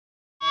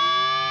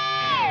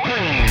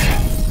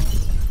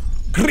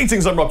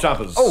Greetings, I'm Rob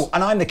Chappers. Oh,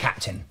 and I'm the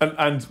captain.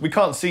 And we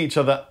can't see each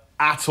other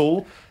at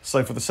all,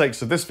 so for the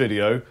sakes of this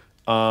video...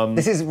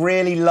 this is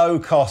really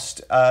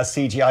low-cost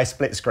CGI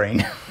split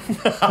screen.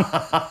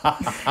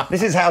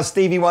 This is how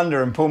Stevie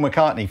Wonder and Paul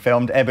McCartney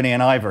filmed Ebony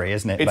and Ivory,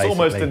 isn't it, It's basically?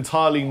 almost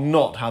entirely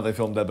not how they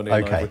filmed Ebony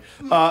and Ivory.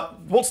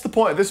 What's the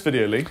point of this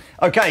video, Lee?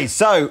 Okay,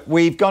 so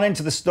we've gone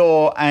into the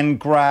store and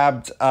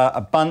grabbed a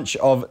bunch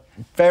of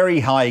very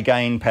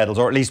high-gain pedals,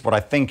 or at least what I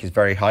think is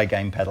very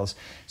high-gain pedals,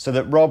 so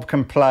that Rob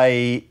can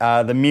play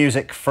the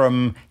music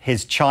from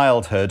his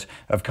childhood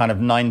of kind of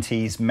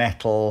 90s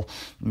metal,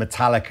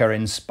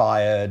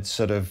 Metallica-inspired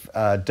sort of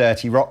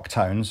dirty rock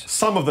tones.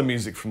 Some of the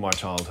music from my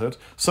childhood.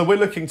 So we're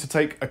looking to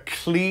take a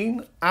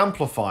clean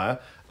amplifier,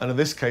 and in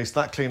this case,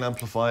 that clean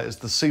amplifier is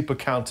the Super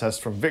Countess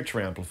from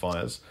Victory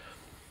Amplifiers,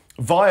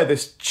 via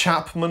this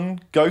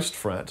Chapman Ghost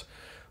Fret,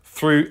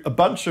 through a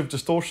bunch of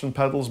distortion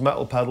pedals,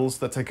 metal pedals,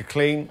 that take a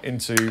clean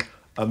into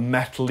a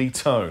metally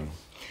tone.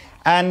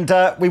 And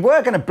we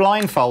were going to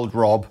blindfold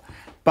Rob,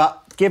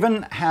 but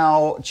given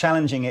how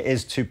challenging it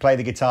is to play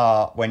the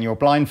guitar when you're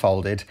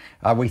blindfolded,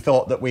 we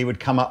thought that we would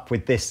come up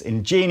with this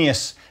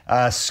ingenious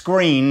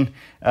screen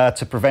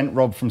to prevent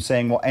Rob from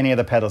seeing what any of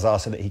the pedals are,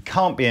 so that he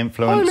can't be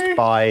influenced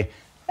by...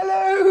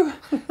 Hello!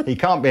 He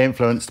can't be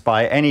influenced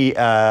by any,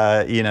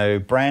 you know,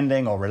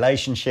 branding or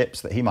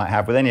relationships that he might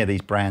have with any of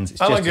these brands.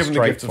 It's just given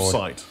the gift of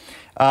sight.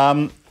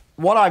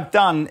 What I've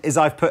done is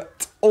I've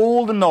put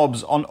all the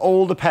knobs on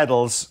all the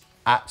pedals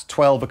at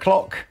 12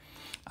 o'clock,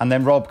 and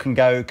then Rob can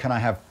go, can I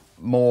have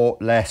more,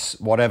 less,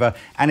 whatever.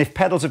 And if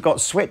pedals have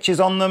got switches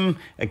on them,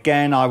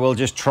 again, I will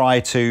just try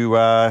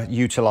to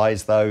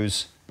utilise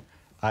those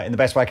in the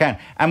best way I can.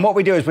 And what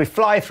we do is we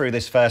fly through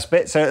this first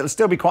bit, so it'll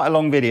still be quite a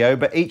long video,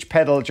 but each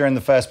pedal during the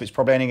first bit's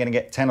probably only going to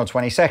get 10 or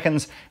 20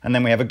 seconds, and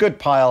then we have a good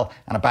pile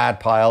and a bad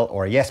pile,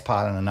 or a yes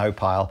pile and a no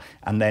pile,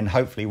 and then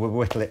hopefully we'll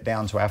whittle it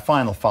down to our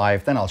final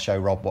 5. Then I'll show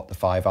Rob what the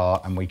 5 are,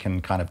 and we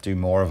can kind of do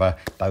more of a,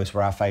 those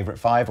were our favourite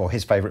 5, or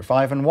his favourite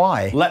 5, and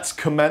why. Let's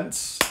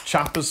commence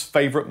Chappers'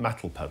 favourite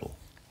metal pedal.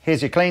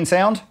 Here's your clean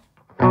sound.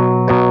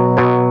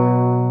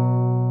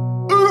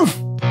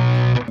 Oof!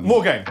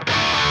 More gain.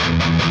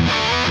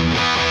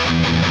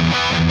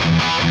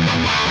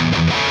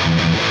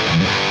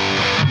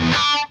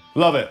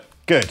 Love it.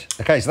 Good.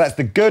 Okay, so that's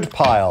the good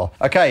pile.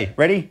 Okay,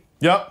 ready?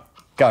 Yep.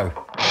 Go.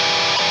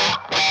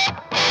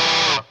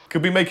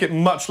 Could we make it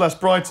much less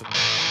brighter?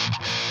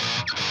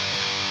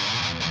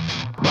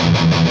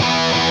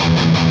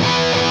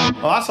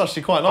 Oh, that's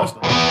actually quite nice.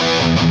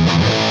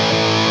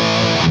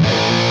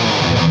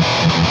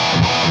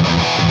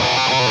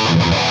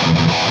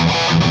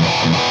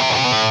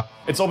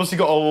 It's obviously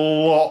got a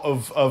lot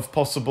of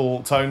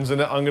possible tones in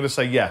it. I'm going to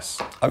say yes.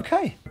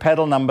 Okay.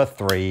 Pedal number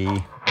 3.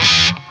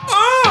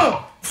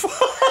 Oh!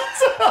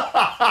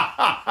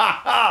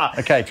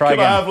 Okay, try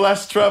again. Can I have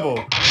less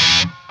treble?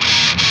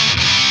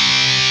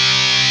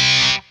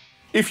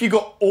 If you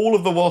got all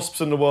of the wasps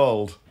in the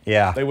world,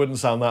 yeah, they wouldn't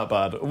sound that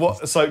bad.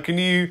 What? So can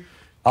you?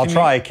 I'll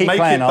try. Keep make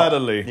playing. Make it better,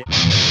 Lee.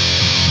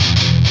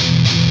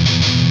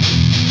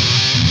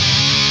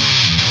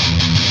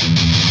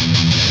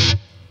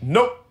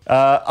 Nope.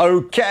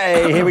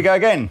 Okay, here we go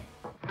again.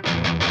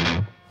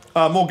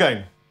 More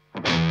gain.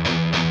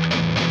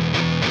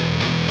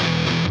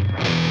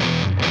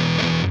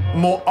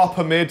 More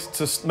upper mid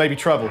to maybe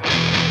treble.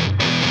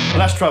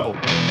 Less treble.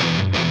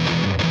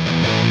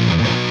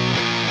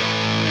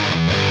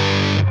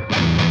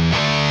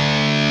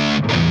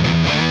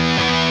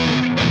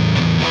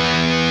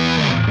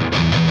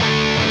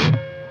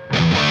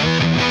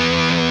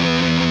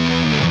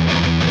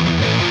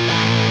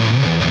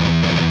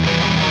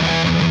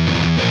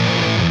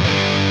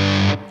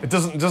 It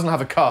doesn't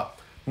have a cut.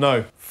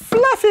 No.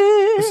 Fluffy.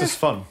 This is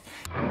fun.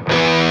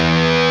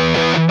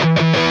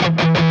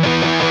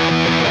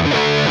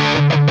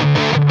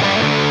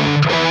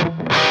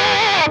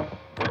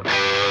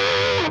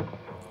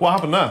 What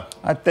happened there?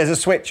 There's a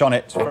switch on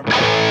it.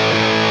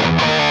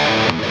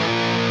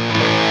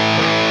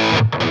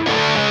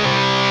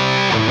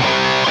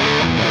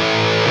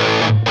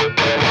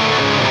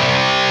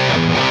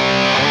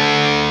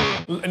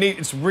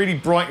 It's really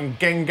bright and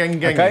gang.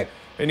 Okay.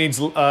 It needs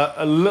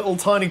a little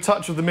tiny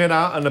touch of the mid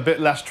out and a bit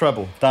less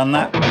treble. Done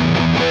that.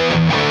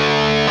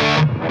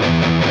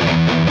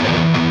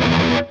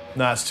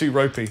 Nah, it's too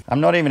ropey.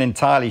 I'm not even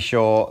entirely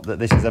sure that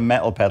this is a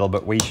metal pedal,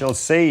 but we shall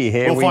see.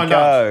 Here we find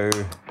go.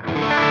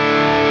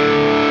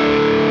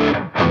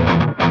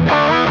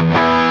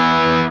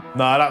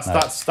 Nah, that's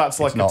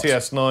like a not.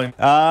 TS9.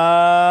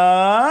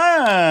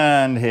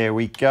 And here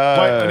we go.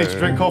 Wait, I need to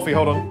drink coffee.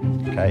 Hold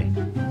on. Okay.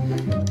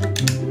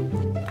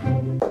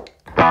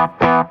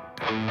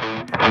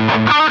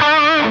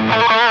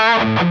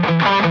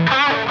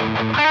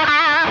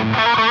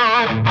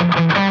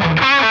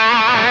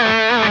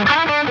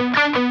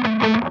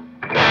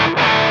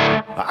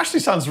 That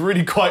actually sounds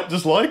really quite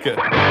just like it.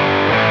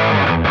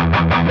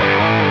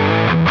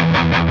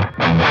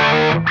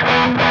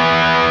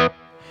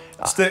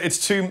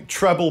 It's too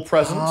treble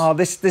present. Oh,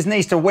 this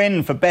needs to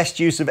win for best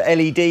use of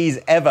LEDs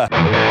ever.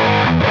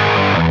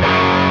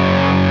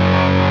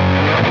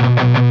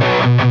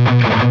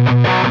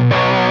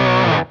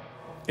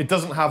 It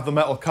doesn't have the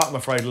metal cut, I'm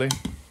afraid, Lee.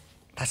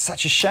 That's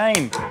such a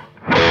shame.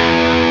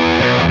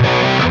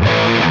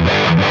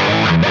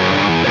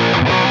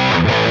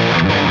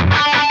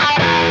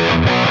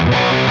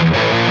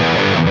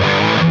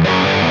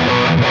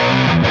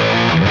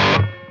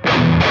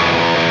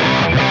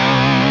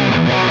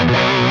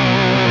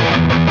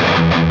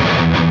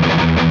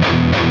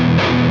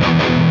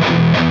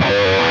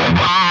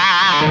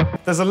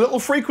 There's a little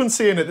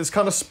frequency in it that's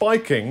kind of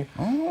spiking,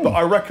 but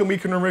I reckon we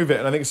can remove it,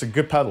 and I think it's a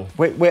good pedal.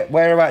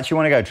 Whereabouts you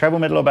want to go? Treble,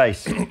 middle, or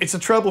bass? It's a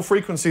treble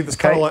frequency that's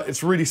kind of like,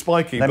 it's really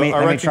spiky. Let me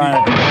try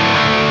and...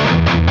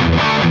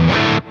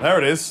 There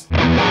it is.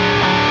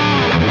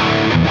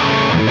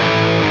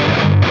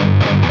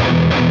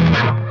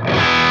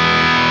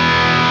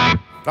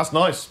 That's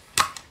nice.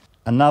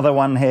 Another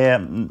one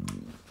here.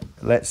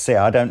 Let's see.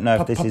 I don't know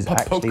if this is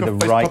actually the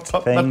right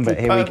thing, but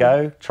here we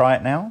go. Try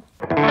it now.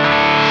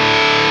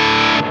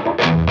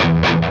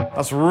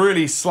 That's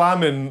really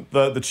slamming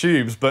the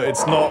tubes, but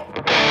it's not...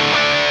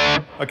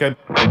 Okay.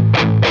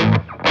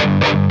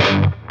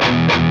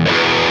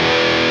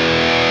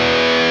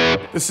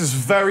 This is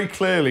very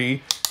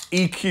clearly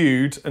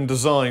EQ'd and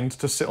designed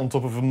to sit on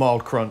top of a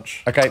mild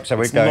crunch. Okay, so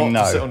we're going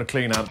no. Not to sit on a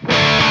clean amp.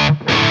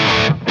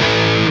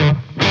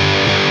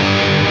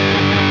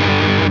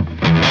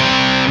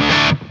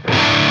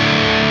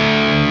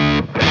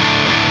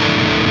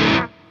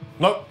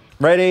 Nope.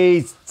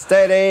 Ready,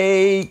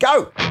 steady,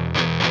 go!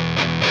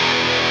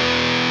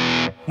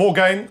 More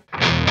gain.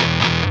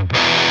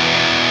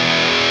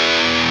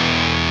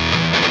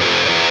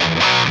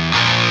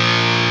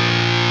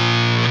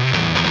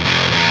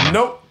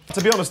 Nope.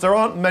 To be honest, there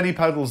aren't many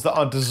pedals that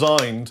are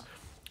designed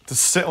to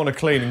sit on a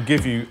clean and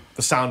give you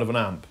the sound of an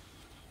amp.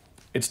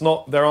 It's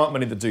not, there aren't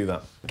many that do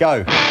that.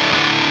 Go.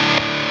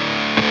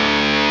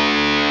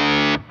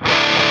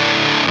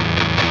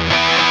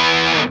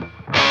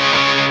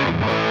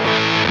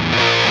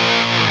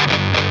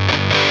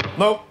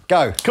 Nope.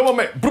 Go. Come on,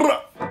 mate. Brrr.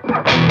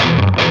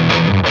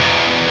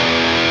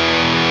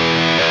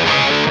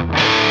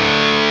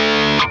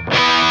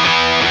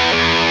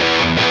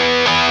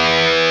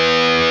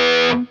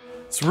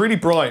 It's really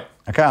bright.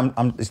 Okay,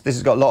 this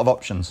has got a lot of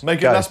options.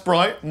 Make it less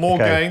bright, more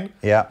gain.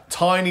 Yeah.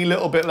 Tiny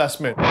little bit less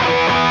mid.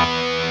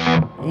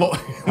 Hold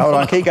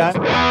on, keep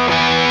going.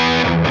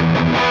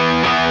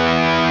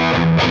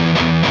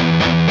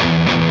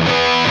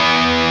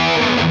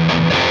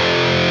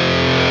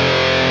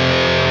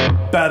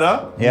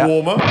 Better,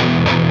 warmer.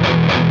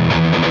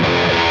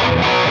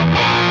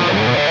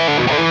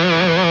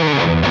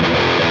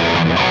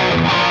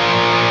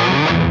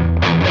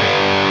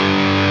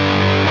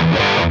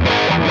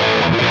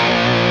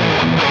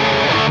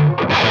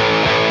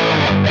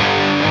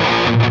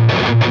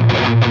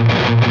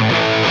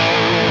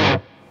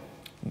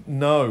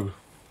 No.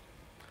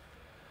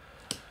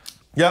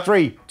 Yeah.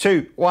 3,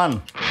 2,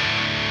 1.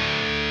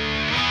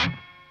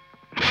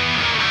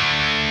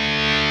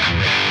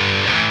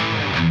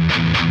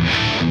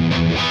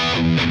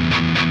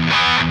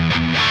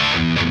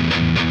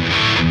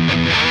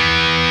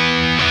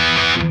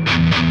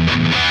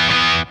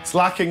 It's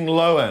lacking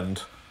low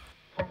end.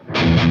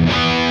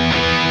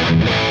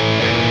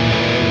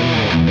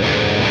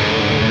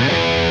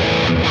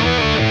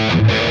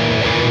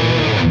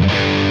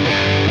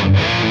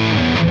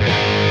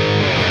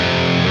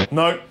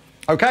 No.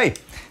 Okay,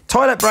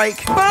 toilet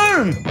break.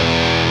 Boom!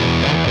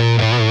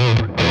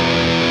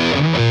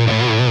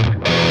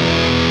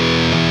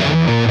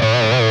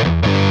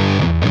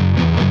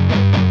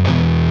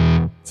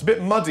 It's a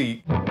bit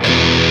muddy.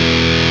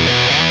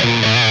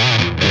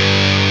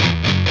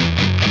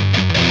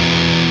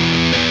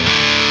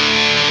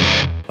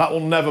 That will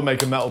never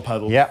make a metal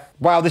pedal. Yeah.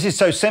 Wow, this is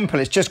so simple.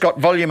 It's just got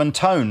volume and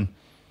tone.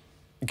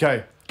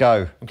 Okay.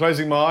 Go. I'm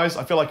closing my eyes.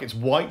 I feel like it's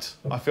white.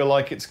 I feel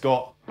like it's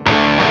got...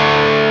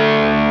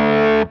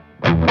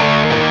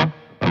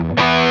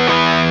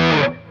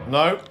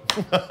 No.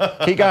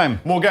 Keep going.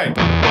 More gain.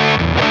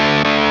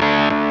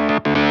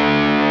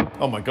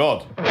 Oh my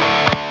God.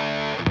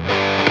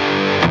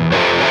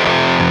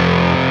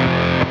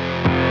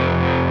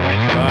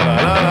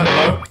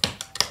 No.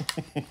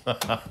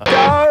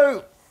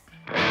 Go!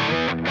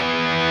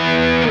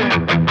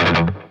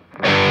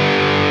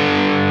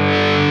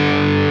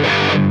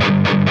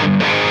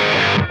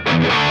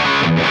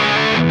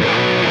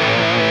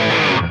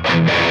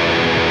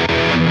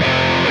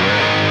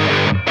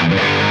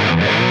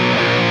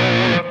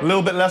 A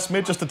little bit less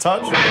mid, just a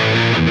touch.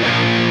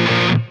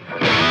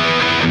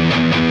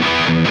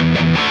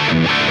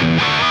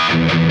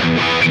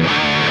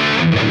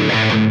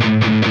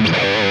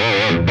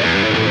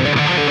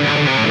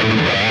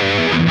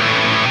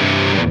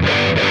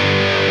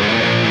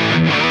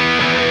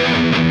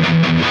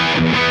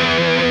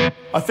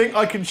 I think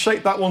I can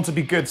shape that one to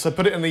be good, so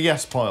put it in the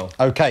yes pile.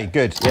 Okay,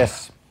 good,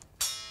 yes.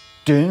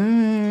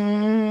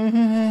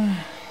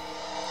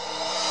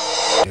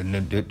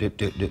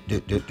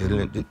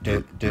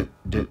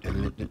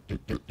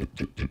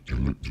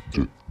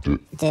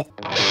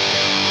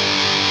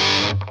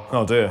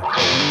 Oh dear.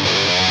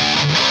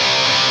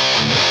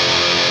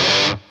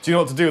 Do you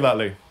know what to do with that,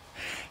 Lee?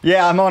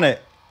 Yeah, I'm on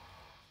it.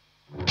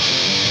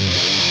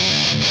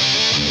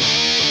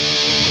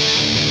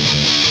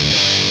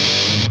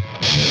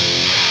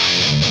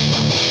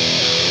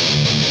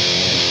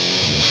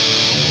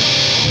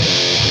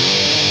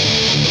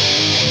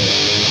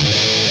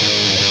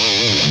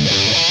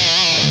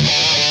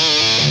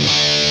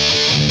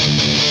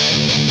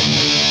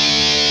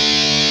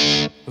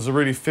 There's a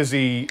really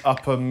fizzy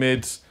upper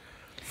mid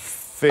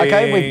thing.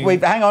 Okay,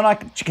 we've hang on, I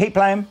can keep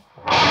playing.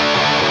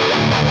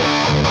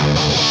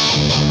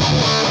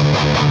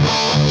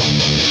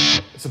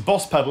 It's a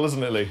boss pedal,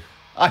 isn't it, Lee?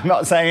 I'm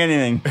not saying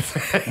anything.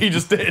 You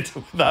just did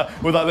with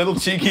that little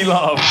cheeky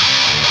laugh.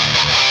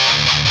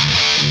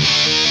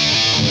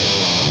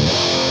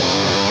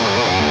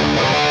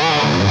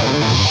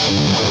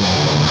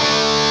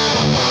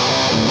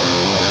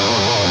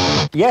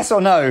 Yes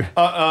or no?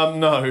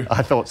 No.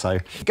 I thought so.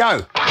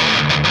 Go.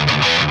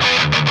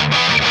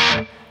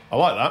 I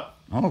like that.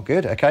 Oh,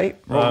 good. Okay.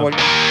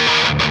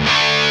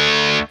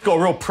 Got a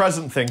real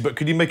present thing, but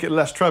could you make it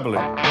less trebly?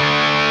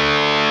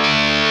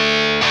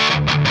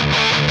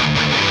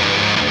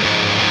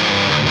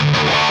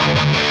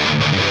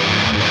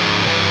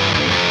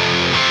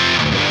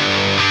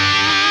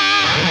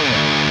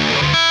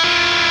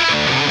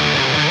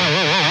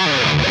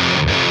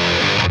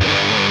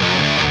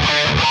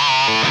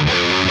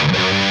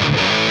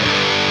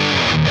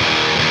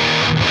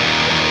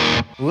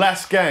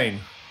 Less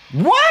gain.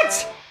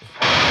 What?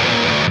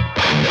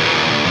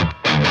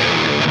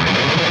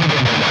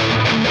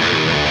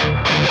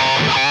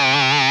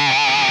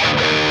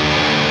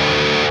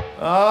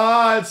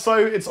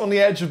 It's on the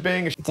edge of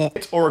being a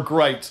shit or a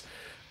great.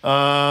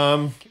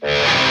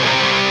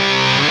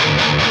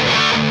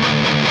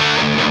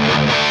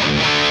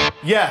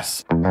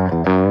 Yes.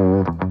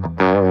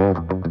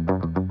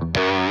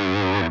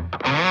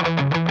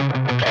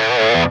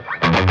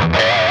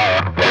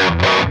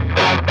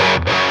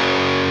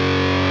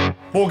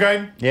 More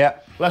gain. Yeah.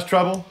 Less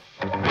treble.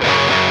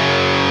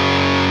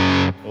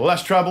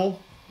 Less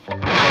treble.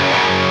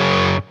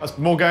 That's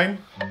more gain.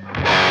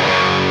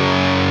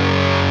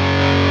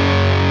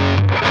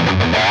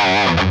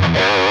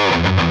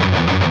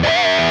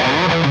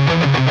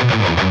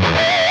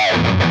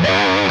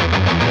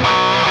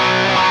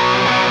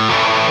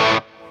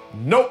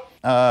 Nope.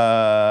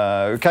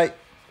 Okay.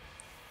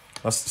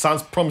 That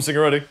sounds promising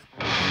already.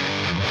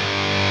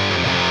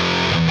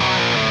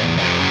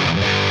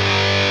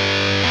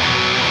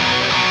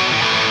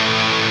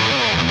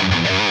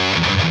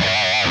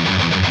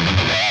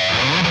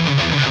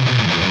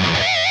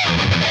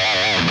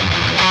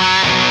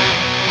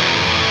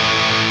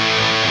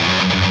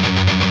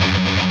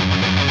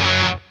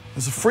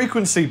 There's a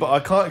frequency, but I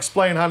can't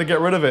explain how to get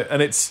rid of it,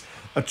 and it's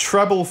a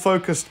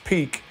treble-focused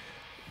peak.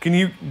 Can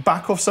you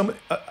back off some?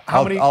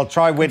 How many? I'll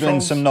try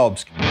whittling controls? some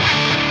knobs.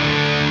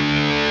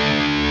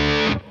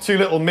 Too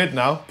little mid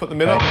now. Put the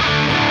mid up.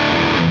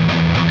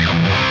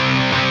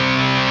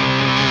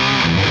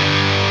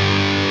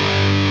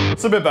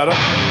 It's a bit better.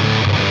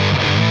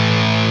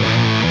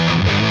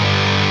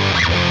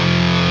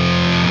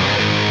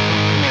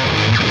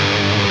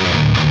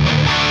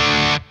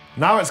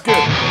 Now it's good.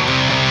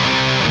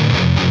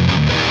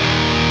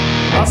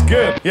 That's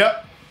good.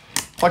 Yep.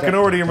 I can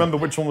already remember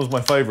which one was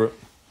my favourite.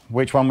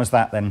 Which one was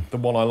that then? The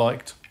one I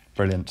liked.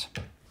 Brilliant.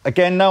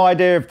 Again, no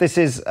idea if this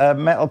is a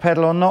metal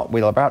pedal or not.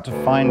 We're about to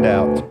find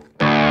out.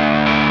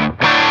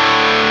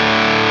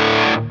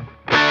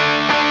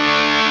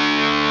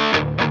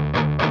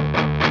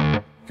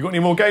 You got any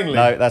more gain, Lee?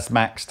 No, that's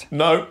maxed.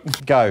 No.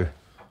 Go.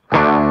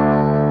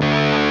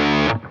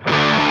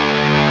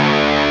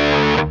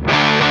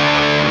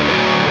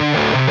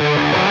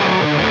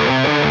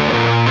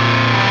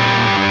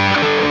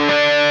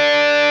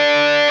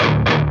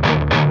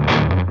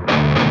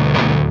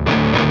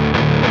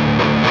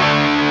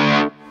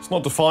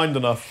 Not defined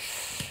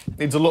enough.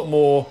 Needs a lot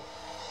more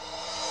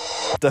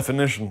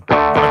definition.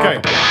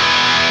 Okay.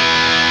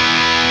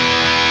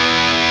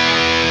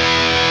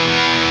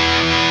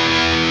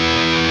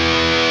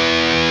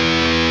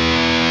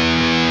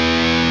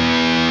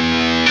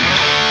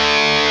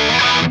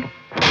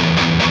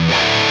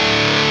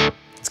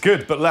 It's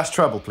good, but less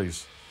treble,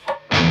 please.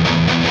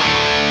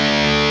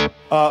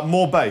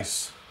 More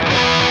bass.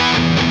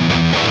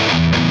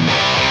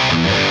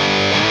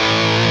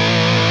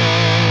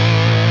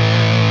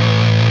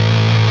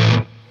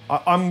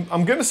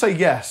 I'm going to say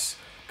yes,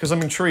 because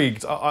I'm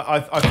intrigued.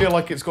 I feel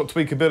like it's got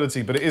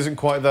tweakability, but it isn't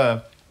quite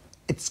there.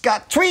 It's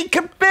got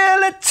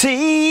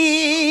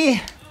tweakability.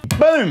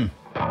 Boom.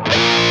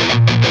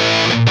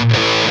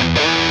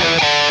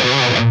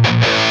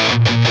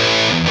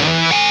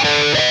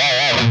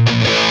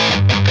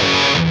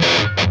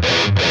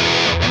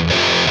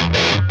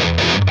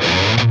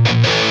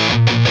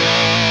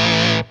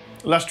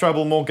 Less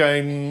treble, more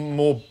gain,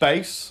 more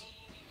bass.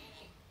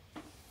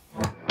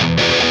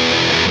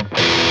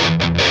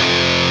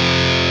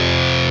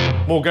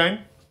 More gain.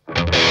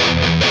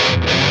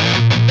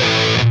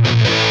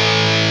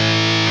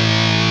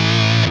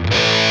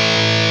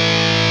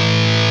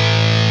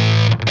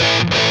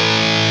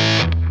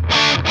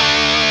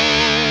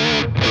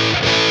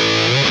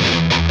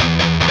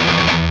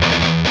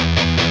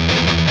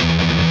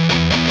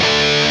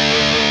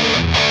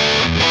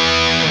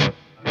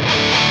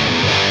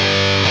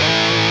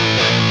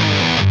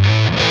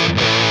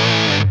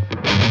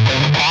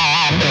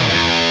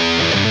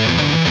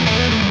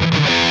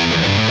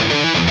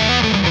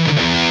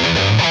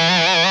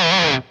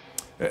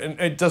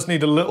 it does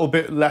need a little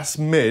bit less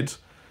mid,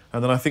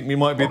 and then I think we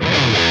might be... You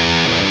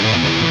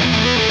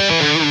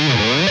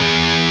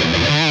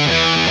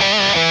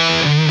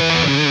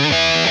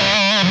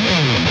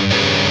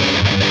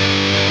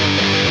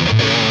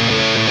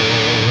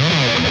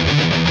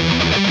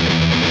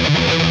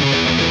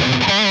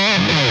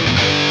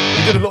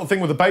did a little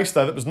thing with the bass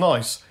there that was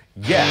nice.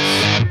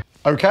 Yes.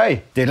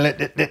 Okay.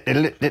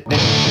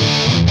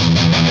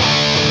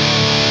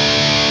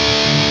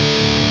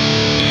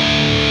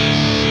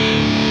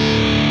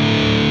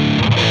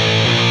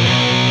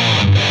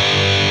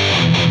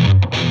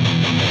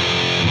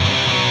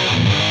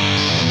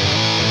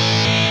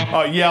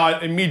 Oh yeah, I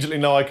immediately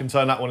know I can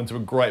turn that one into a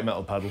great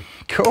metal pedal.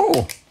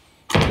 Cool.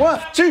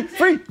 1, 2,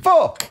 3,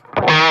 4.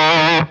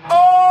 Oh!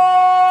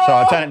 So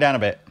I'll turn it down a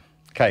bit.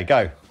 Okay,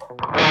 go.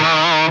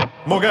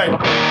 More gain.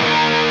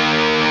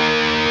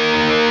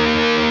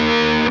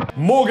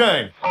 More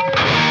gain.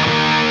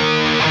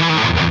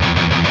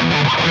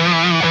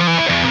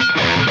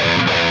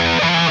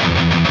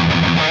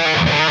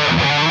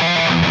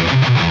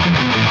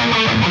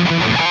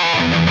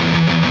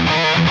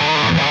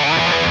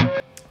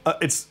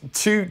 It's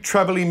too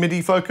trebly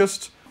MIDI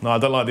focused. No, I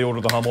don't like the order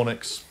of the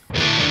harmonics.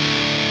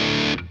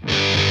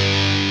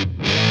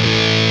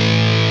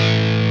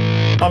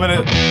 I'm in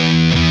it.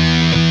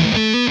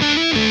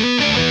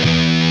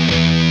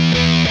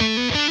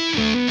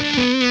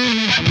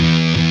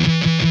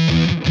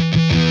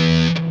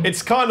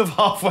 It's kind of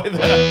halfway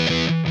there.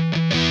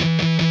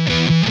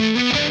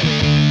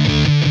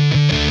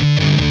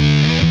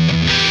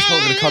 It's not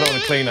going to cut it on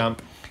a clean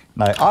amp.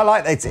 No, I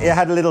like it. It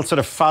had a little sort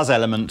of fuzz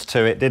element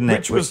to it, didn't it?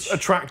 Which was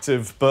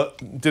attractive,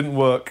 but didn't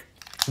work.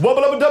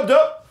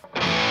 Wubba-lubba-dub-dub!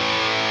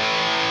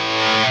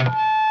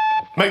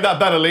 Make that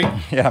better, Lee.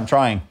 Yeah, I'm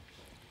trying.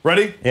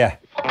 Ready? Yeah.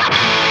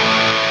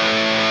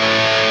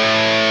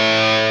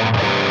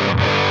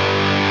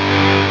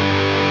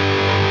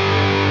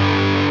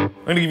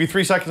 I'm going to give you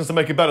 3 seconds to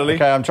make it better, Lee.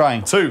 Okay, I'm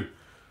trying. 2,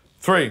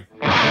 3.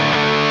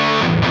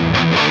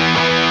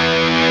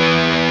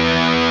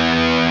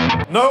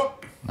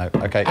 Nope. No,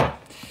 okay.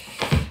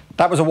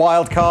 That was a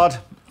wild card.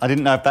 I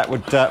didn't know if that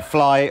would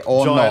fly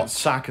or Giant not.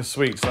 sack of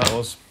sweets, that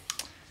was.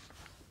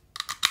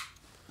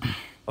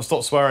 I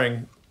stopped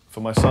swearing for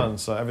my son,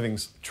 so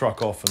everything's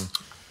truck off and...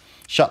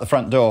 Shut the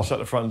front door. Shut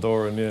the front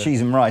door and, yeah.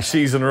 Cheese and rice.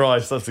 Cheese and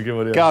rice, that's a good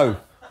one, yeah. Go.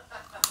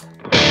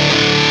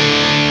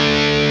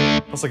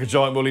 That's like a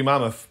giant woolly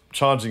mammoth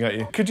charging at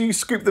you. Could you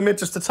scoop the mid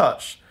just a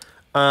touch?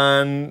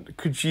 And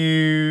could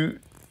you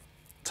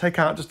take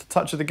out just a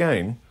touch of the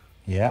gain?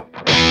 Yeah.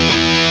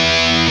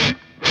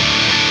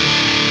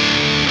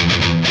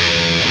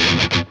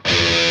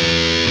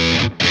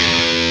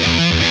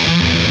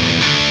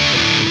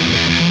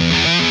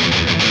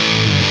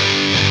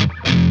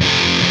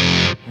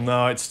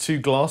 No, it's too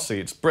glassy,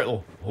 it's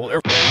brittle.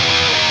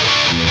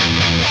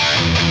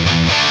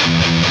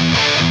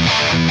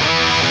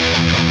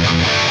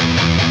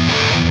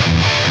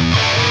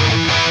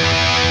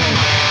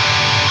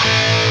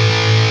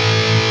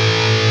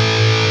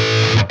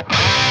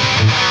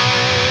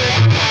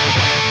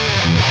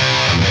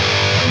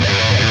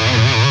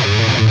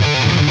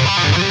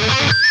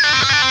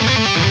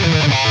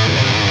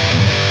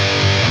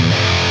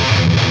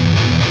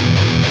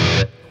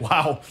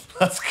 Wow,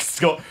 that's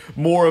got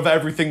more of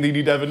everything that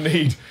you'd ever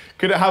need.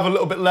 Could it have a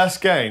little bit less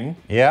gain?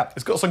 Yeah.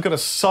 It's got some kind of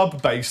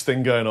sub-bass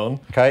thing going on.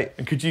 Okay.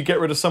 And could you get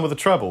rid of some of the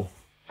treble?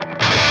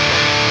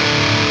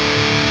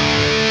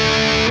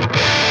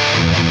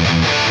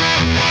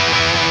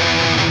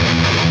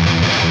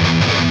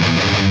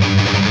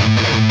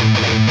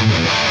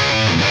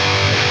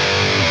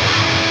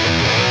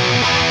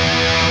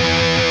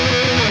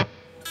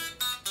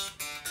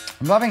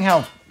 I'm loving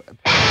how...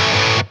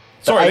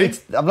 Sorry.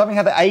 I'm loving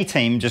how the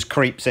A-team just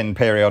creeps in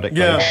periodically.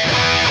 Yeah.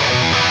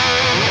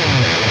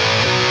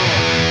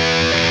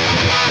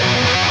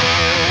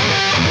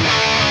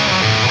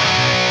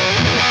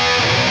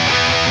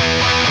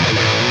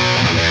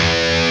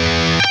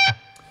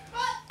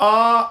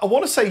 I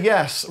want to say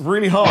yes,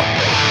 really hard.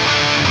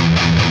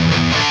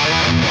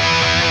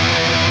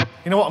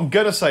 You know what? I'm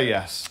going to say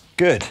yes.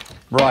 Good.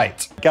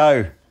 Right.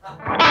 Go.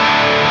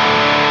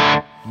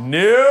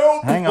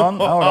 Nope. Hang on.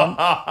 Hold on.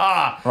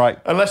 Right.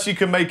 Unless you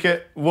can make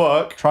it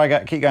work. Try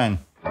again. Keep going.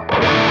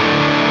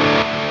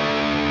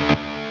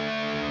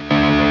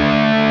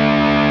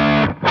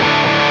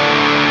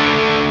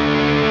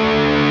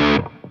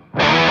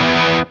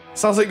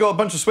 Sounds like you got a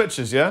bunch of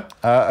switches, yeah?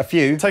 A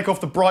few. Take off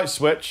the bright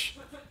switch.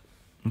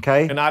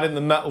 Okay. And add in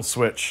the metal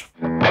switch.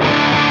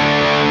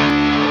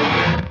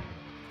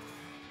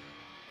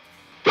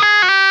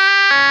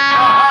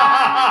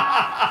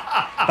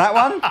 That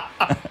one?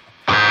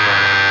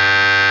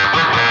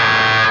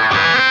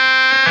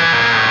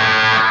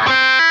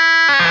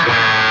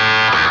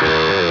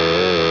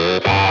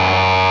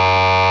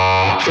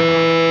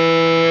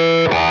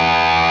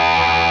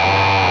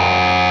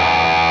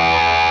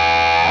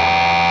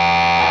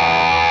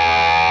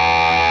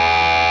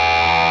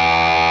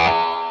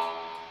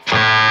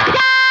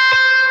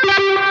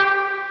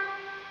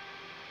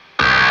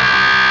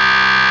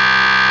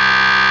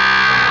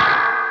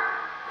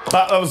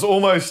 That was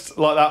almost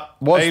like that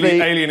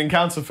alien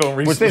encounter film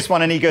recently. Was this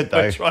one any good,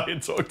 though? Try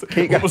and talk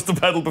to... What was the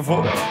pedal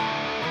before?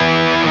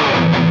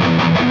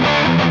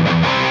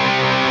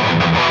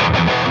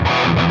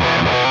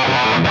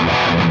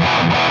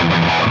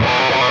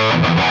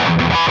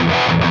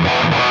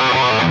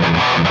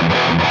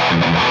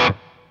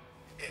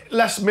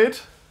 Less mid.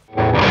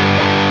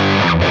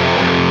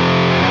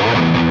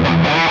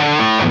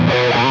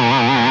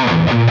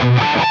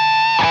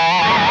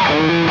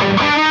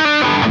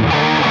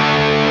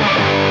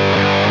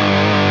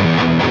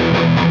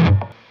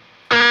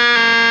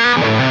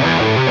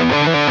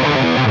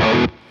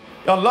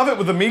 I love it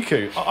with the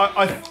Miku.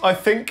 I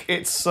think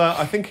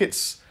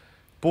it's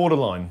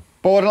borderline.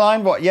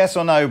 Borderline? What? Yes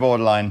or no?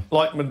 Borderline.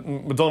 Like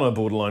Madonna,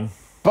 borderline.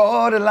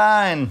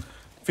 Borderline.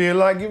 Feel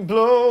like you're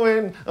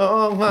blowing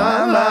on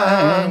my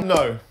mind.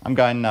 No. I'm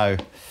going no.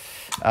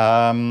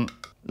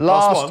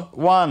 Last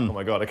one. Oh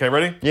my god. Okay,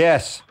 ready?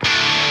 Yes.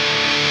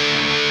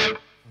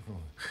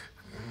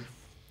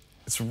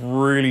 It's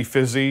really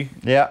fizzy.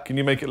 Yeah. Can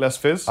you make it less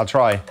fizz? I'll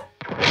try.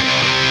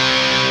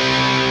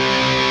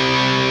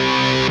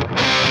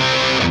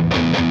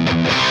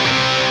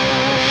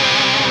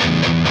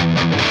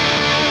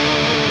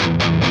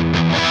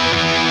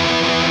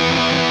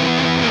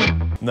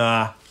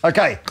 Nah.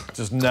 Okay.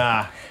 Just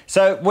nah.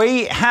 So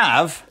we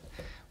have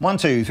 1,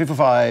 2, 3, 4,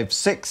 5,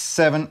 6,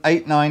 7,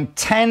 8, 9,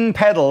 10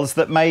 pedals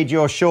that made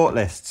your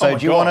shortlist. So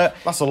do you want to?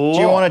 That's a lot.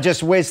 Do you want to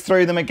just whiz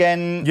through them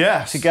again?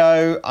 Yes. To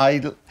go.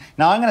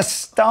 Now I'm going to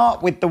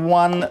start with the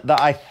one that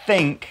I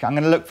think I'm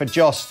going to look for.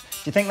 Joss, do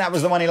you think that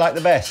was the one he liked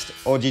the best,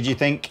 or did you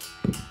think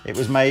it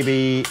was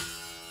maybe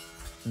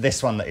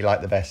this one that he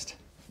liked the best?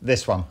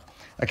 This one.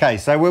 Okay,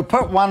 so we'll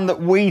put one that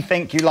we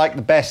think you like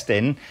the best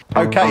in.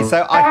 Okay,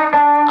 so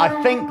I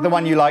think the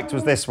one you liked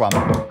was this one.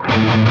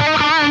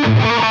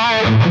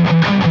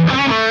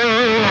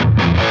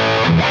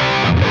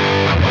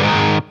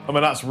 I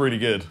mean, that's really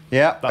good.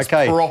 Yeah, that's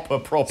okay. proper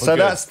so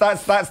good. So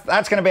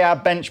that's going to be our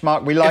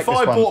benchmark. We like if this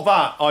one. If I bought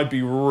that, I'd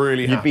be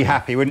really happy. You'd be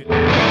happy, wouldn't you?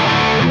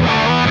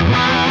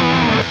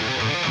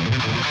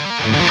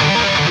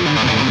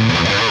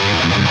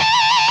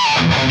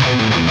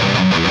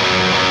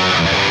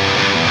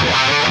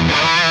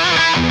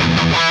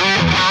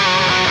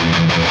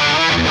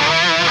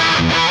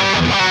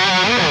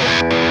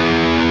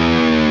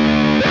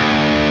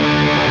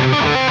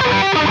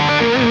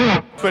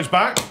 Switch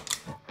back.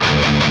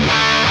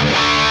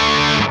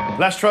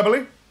 Less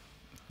trebly.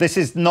 This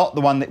is not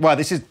the one that. Well,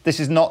 this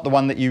is not the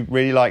one that you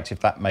really liked,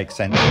 if that makes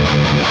sense.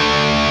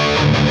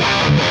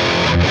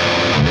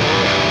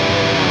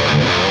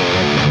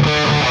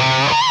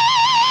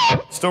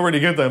 Still really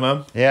good though,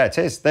 man. Yeah, it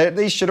is.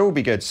 These should all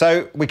be good.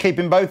 So we're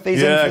keeping both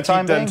these in for the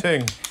time being.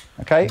 Ting.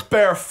 Okay.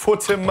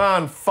 Barefooted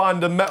man,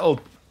 find a metal.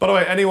 By the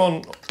way,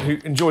 anyone who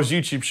enjoys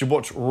YouTube should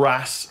watch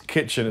Ras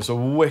Kitchen. It's a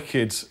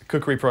wicked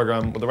cookery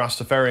program with the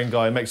Rastafarian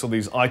guy who makes all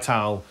these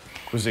Ital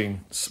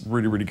cuisine. It's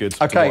really, really good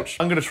to watch.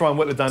 I'm going to try and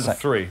whittle it down to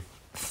 3.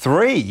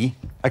 3?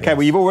 Okay, yes.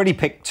 Well, you've already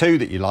picked 2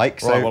 that you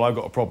like. So right, well, I've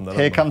got a problem then.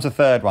 Here comes a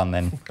third one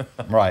then.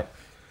 Right.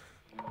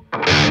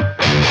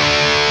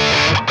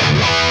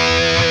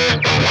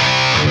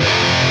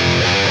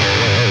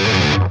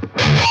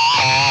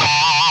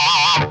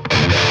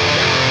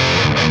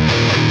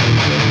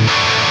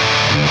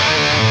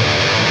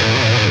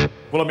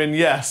 Well, I mean,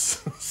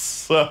 yes.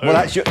 So well,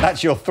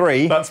 that's your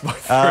 3. That's my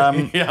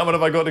 3. Yeah, how many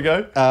have I got to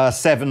go?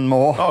 7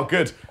 more. Oh,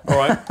 good. All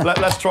right.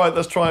 let's try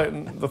the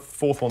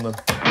 4th one then.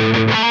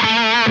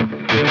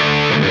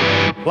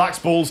 Black's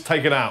balls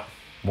taken out.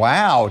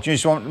 Wow. Do you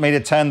just want me to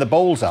turn the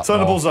balls up?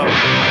 Turn the balls up.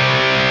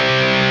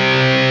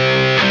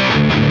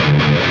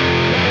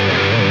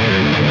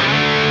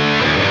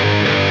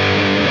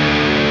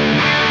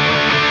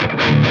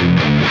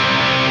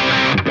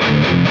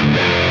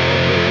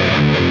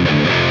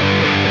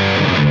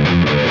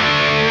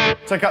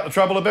 Take out the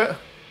treble a bit.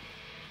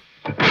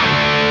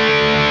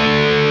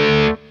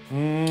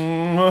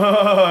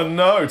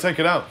 No, take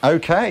it out.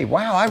 Okay,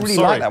 wow, I really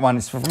like that one.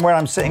 It's from where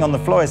I'm sitting on the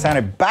floor. It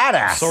sounded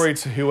badass. Sorry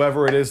to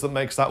whoever it is that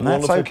makes that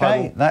wonderful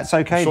pedal. That's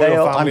okay.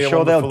 I'm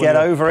sure they'll get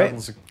over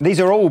it.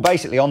 These are all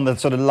basically on the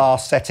sort of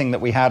last setting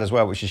that we had as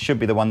well, which should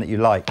be the one that you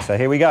like. So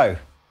here we go.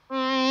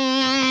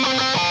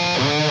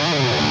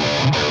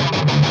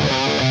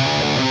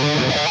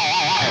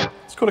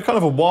 It's got a kind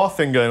of a wah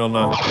thing going on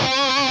now.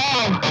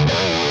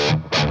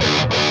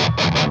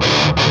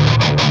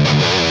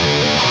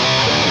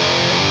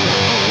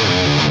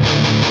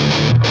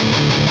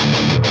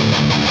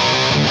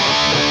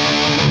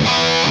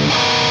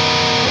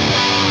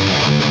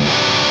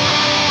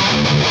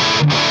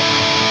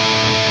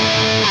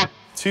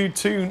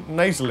 Too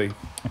nasally.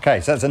 Okay,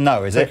 so that's a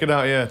no, is it? Take it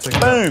out, yeah. Take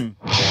it Boom!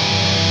 Out.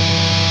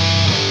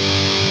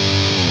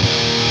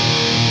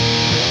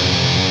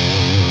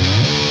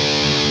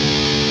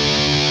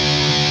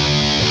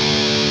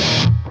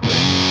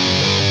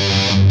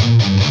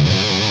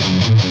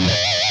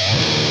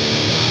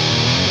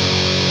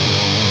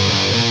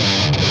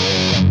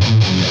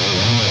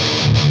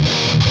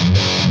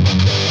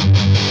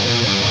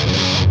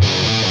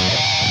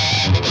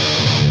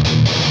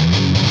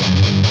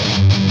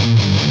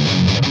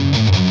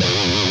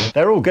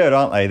 They're all good,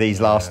 aren't they, these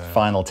last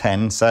final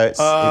 10? So it's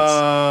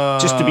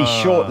just to be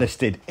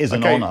shortlisted is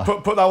an honour.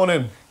 Put that one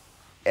in.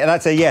 Yeah,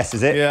 that's a yes,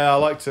 is it? Yeah, I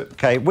liked it.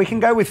 Okay, we can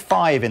go with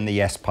 5 in the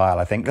yes pile,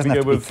 I think. Doesn't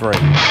have to be 3.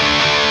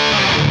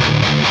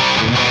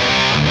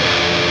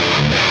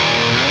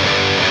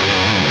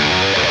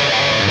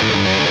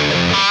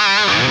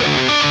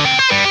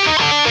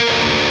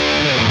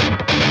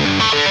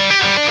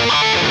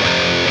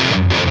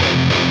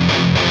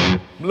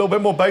 A little bit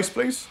more bass,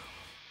 please.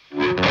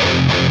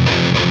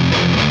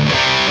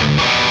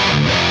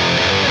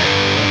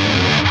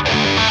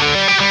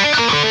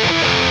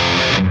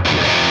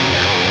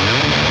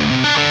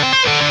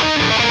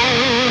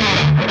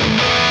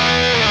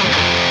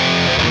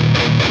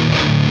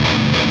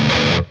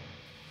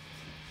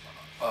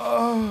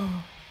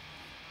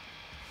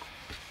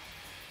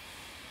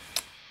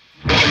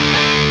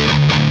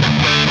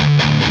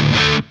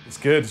 It's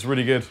good, it's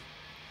really good.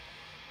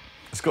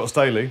 It's got a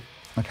Staley.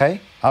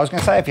 Okay. I was going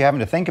to say, if you're having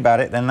to think about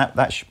it, then that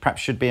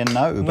perhaps should be a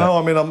no. But... No,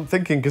 I mean, I'm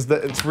thinking because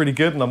it's really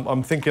good and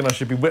I'm thinking I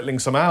should be whittling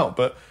some out,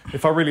 but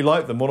if I really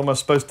like them, what am I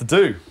supposed to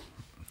do?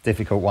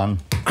 Difficult one.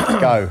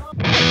 Go.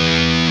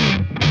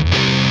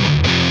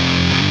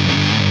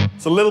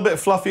 It's a little bit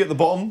fluffy at the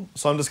bottom,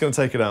 so I'm just going to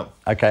take it out.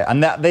 Okay,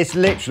 and this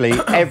literally,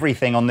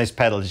 everything on this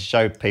pedal, to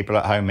show people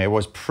at home here,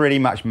 was pretty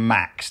much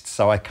maxed,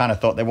 so I kind of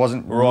thought there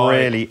wasn't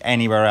really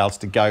anywhere else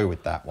to go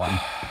with that one.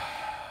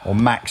 Or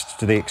maxed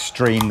to the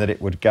extreme that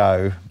it would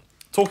go.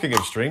 Talking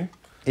extreme.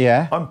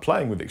 Yeah. I'm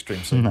playing with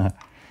extreme soon. No.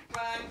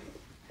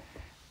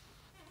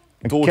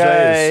 Dorje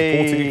is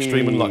supporting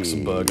Extreme in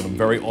Luxembourg, and I'm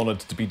very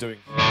honoured to be doing.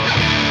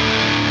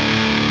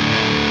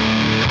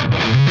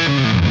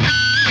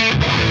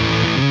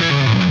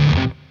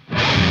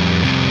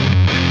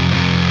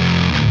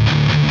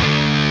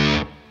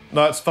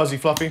 No, it's fuzzy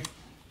fluffy.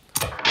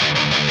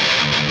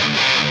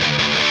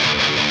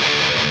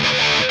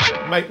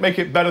 Make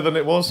it better than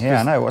it was.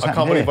 Yeah, I know. What's I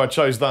can't believe I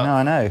chose that. No,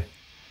 I know.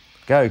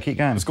 Go, keep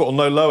going. It's got a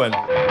no low end.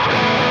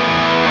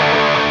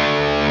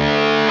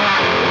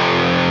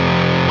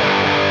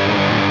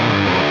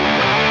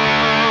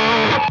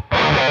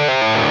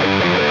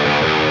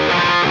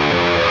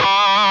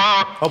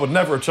 I would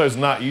never have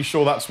chosen that. Are you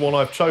sure that's one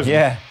I've chosen?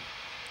 Yeah.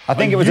 I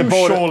think it was a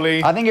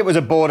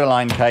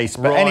borderline case.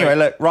 But anyway,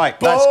 look, right.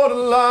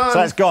 Borderline. So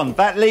that's gone.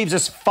 That leaves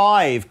us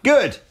 5.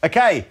 Good.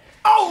 Okay.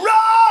 All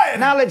right.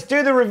 Now let's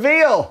do the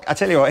reveal. I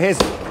tell you what, here's...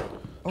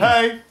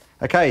 Hey.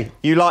 Okay,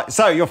 you like...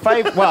 So, your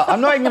favourite... Well, I'm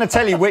not even going to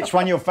tell you which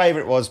one your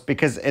favourite was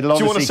because it'll obviously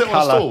Do you want to sit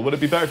on a stool? Would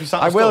it be better if you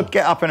sat on a stool? I will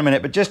get up in a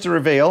minute, but just to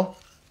reveal,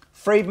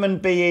 Friedman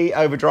BE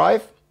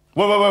Overdrive.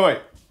 Wait.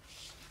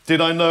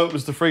 Did I know it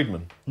was the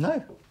Friedman?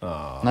 No.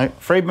 Oh. No,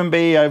 Friedman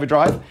BE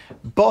Overdrive.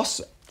 Boss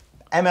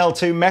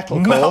ML2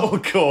 Metal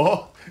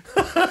Core.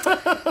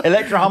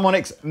 Electro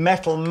Harmonics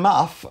Metal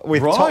Muff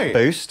with top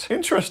boost.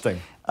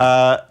 Interesting.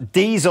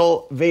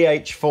 Diesel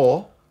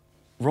VH4.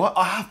 Right,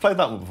 I have played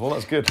that one before,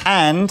 that's good.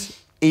 And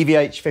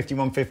EVH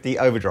 5150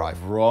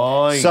 Overdrive.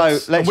 Right. So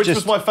let's Which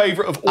was my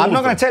favourite of all I'm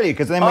not going to tell you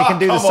because then we can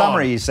do the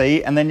summary, you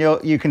see, and then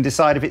you can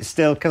decide if it's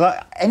still...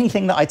 Because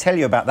anything that I tell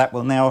you about that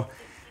will now...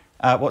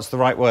 what's the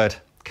right word?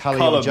 Colour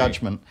your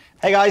judgment.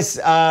 Hey guys,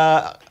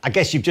 I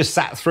guess you've just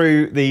sat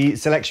through the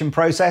selection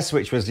process,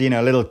 which was,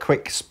 a little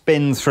quick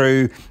spin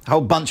through a whole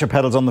bunch of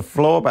pedals on the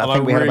floor. But I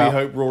think we really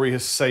hope Rory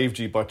has saved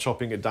you by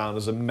chopping it down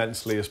as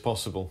immensely as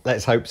possible.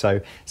 Let's hope so.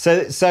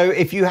 So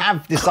if you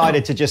have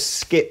decided to just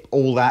skip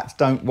all that,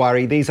 don't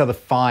worry. These are the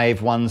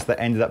 5 ones that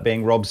ended up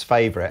being Rob's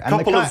favourite. A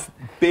couple of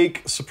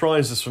big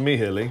surprises for me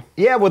here, Lee.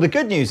 Yeah, well, the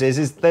good news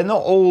is they're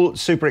not all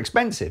super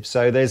expensive.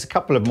 So there's a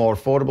couple of more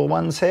affordable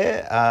ones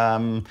here.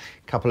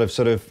 Couple of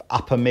sort of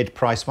upper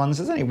mid-price ones.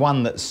 There's only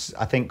one that's,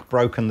 I think,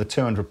 broken the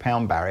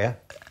 £200 barrier.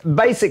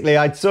 Basically,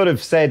 I'd sort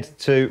of said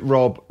to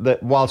Rob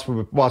that whilst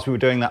we were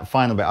doing that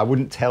final bit, I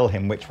wouldn't tell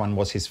him which one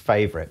was his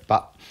favourite.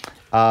 But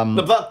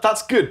no,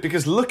 that's good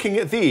because looking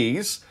at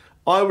these,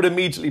 I would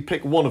immediately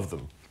pick one of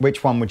them.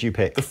 Which one would you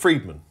pick? The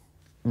Friedman.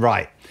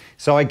 Right.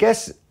 So I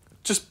guess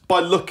just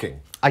by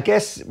looking. I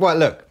guess. Well,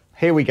 look.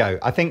 Here we go.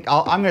 I think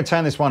I'm going to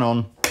turn this one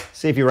on.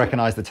 See if you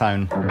recognise the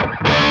tone.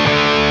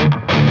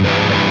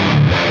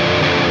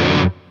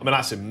 I mean,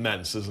 that's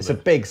immense, isn't it? It's a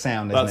big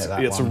sound,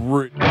 isn't it,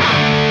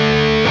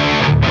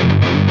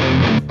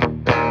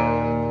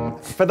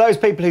 For those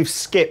people who've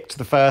skipped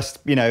the first,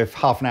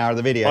 half an hour of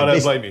the video, I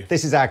don't blame you.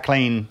 This is our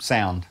clean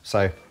sound,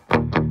 so...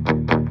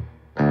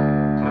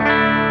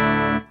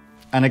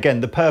 And again,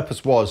 the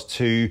purpose was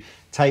to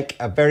take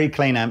a very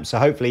clean amp, so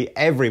hopefully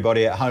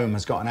everybody at home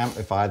has got an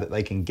amplifier that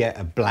they can get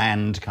a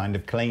bland kind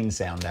of clean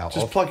sound out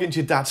of. Just plug into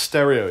your dad's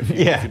stereo if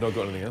you've not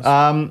got anything else.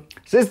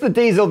 So this is the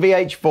Diesel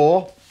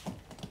VH4.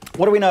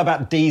 What do we know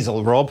about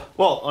Diesel, Rob?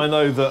 Well, I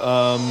know that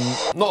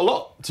not a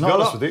lot, to be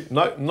honest with you.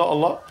 No, not a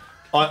lot.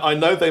 I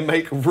know they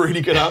make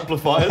really good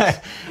amplifiers,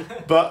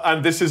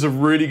 and this is a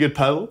really good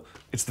pedal.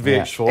 It's the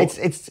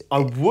VH4. I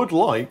would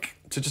like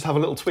to just have a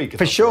little tweak.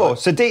 For sure. Right.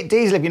 So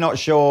Diesel, if you're not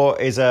sure,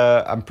 is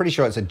I'm pretty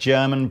sure it's a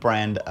German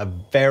brand of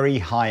very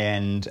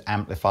high-end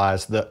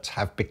amplifiers that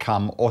have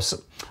become, or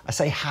I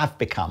say have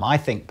become, I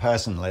think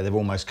personally they've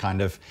almost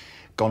kind of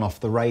gone off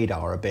the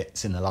radar a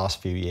bit in the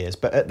last few years,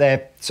 but at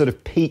their sort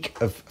of peak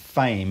of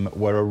fame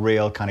were a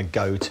real kind of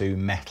go-to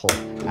metal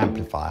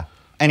amplifier.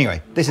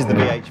 Anyway, this is the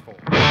VH4.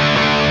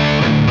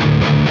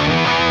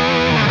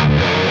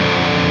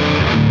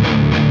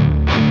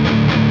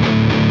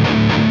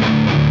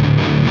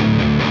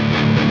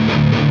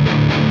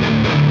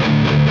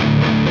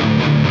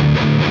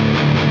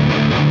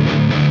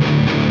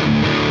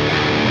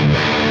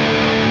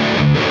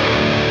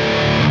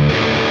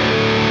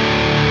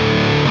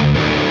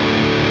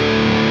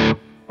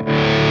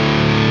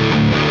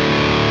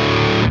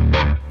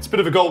 Bit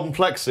of a golden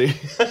plexi.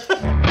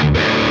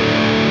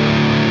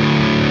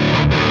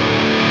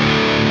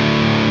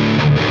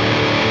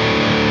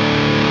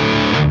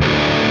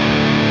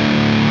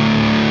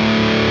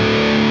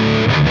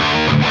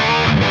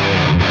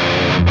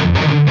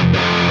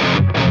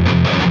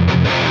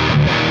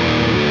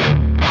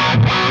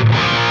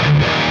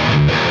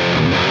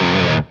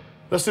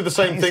 Let's do the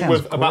same thing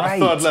with about a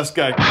third less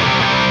gain.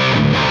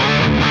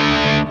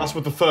 That's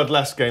with the third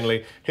less gain,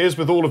 Lee. Here's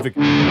with all of the...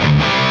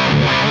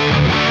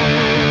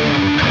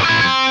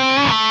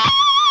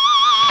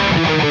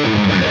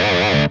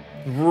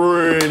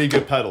 Really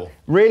good pedal.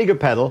 Really good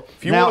pedal.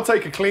 If you want to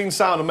take a clean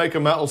sound and make a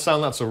metal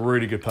sound, that's a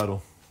really good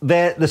pedal.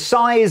 The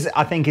size,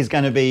 I think, is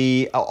going to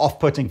be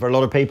off-putting for a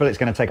lot of people. It's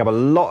going to take up a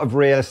lot of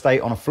real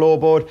estate on a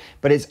floorboard,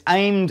 but it's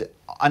aimed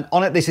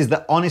on it. This is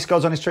the honest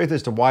God's honest truth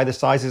as to why the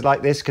size is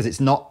like this, because it's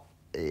not,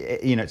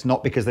 you know, it's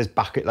not because there's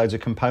bucket loads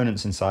of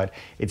components inside.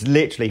 It's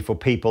literally for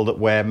people that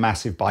wear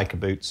massive biker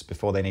boots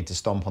before they need to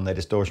stomp on their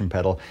distortion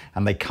pedal,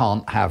 and they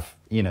can't have,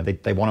 you know,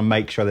 they want to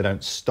make sure they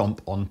don't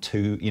stomp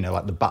onto, you know,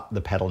 like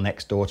the pedal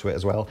next door to it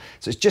as well.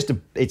 So it's just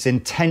it's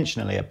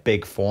intentionally a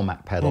big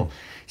format pedal.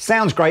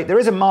 Sounds great. There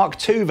is a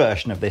Mark II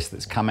version of this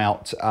that's come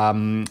out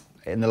in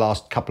the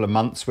last couple of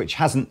months, which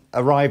hasn't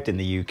arrived in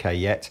the UK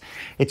yet.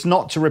 It's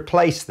not to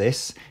replace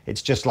this.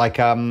 It's just like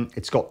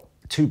it's got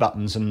 2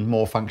 buttons and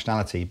more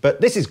functionality.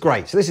 But this is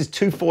great. So this is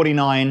 $249,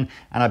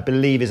 and I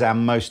believe is our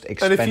most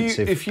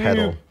expensive pedal. If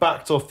you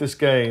backed off this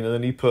gain and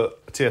then you put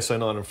a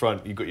TS-09 in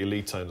front, you've got your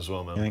lead tone as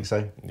well, man. You think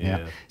so?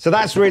 Yeah. So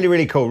that's really,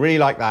 really cool. Really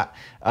like that.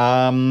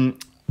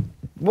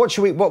 What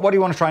do you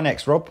want to try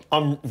next, Rob?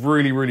 I'm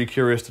really, really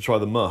curious to try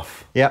the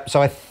muff. Yep. So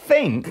I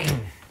think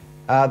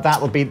that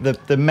will be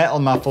the metal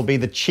muff will be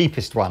the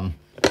cheapest one.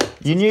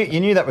 You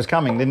knew that was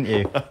coming, didn't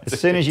you? As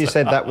soon as you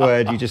said that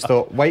word, you just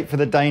thought, wait for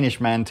the Danish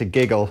man to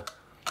giggle.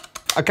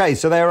 Okay,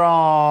 so there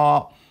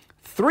are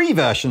 3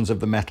 versions of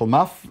the metal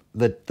muff.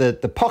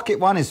 The pocket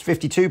one is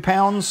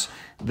 £52.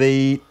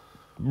 The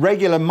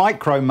regular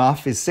micro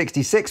muff is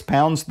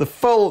 £66. The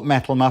full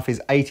metal muff is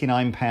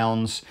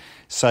 £89.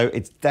 So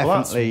it's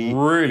definitely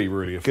really,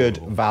 really affordable. Good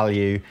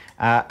value.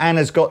 And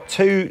has got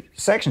 2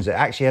 sections. It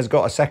actually has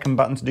got a second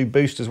button to do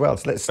boost as well.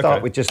 So let's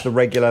start with just the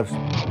regular.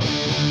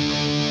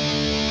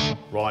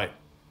 Right.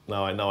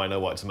 Now I know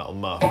why it's a metal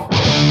muff.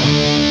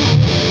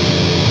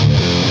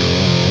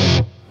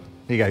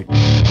 Here you go.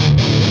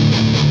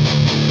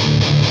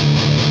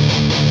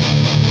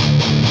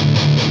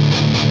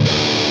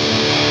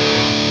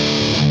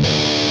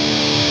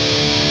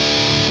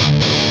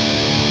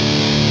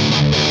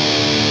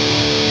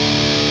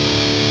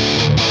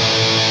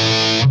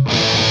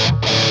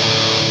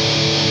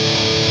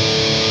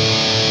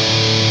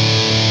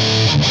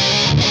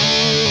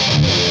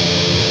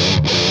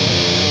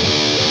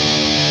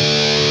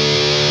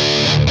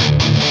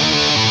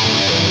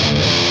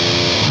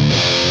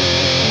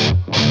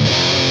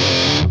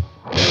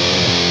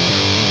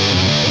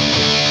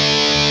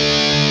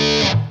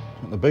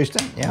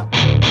 Booster, yeah.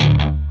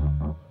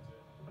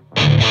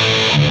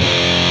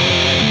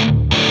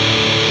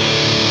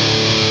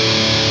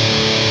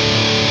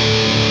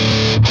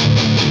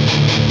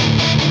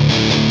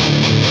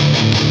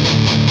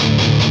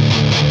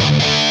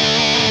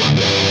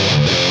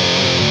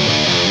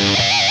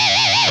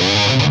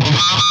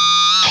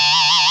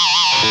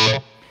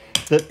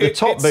 The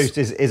top boost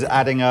is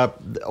adding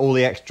all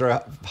the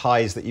extra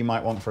highs that you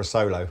might want for a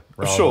solo.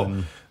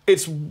 Sure.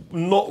 It's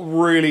not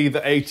really the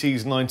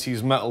 80s,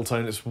 90s metal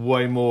tone. It's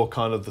way more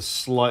kind of the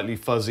slightly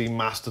fuzzy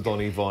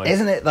Mastodon-y vibe.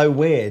 Isn't it, though,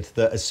 weird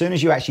that as soon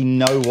as you actually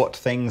know what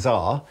things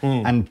are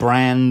and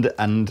brand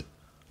and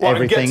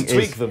everything get to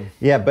tweak them.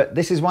 Yeah, but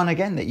this is one,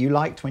 again, that you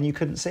liked when you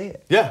couldn't see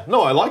it. Yeah,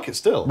 no, I like it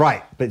still.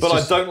 Right. But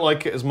I don't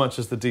like it as much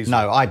as the Diesel.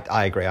 No,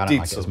 I agree. I don't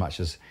like it as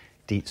much as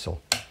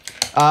Diesel.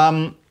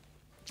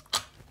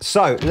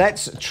 So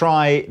let's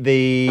try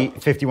the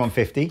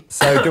 5150.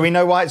 So do we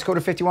know why it's called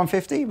a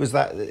 5150? Was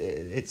that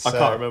it's? I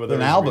can't remember.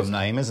 An album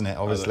name, isn't it?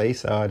 Obviously,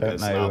 so I don't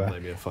know. An album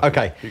name, yeah,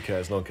 okay. Who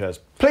cares? No one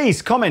cares.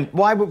 Please comment.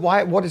 Why?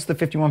 What is the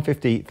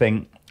 5150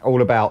 thing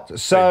all about?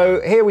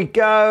 So here we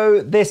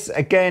go. This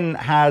again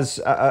has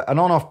an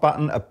on-off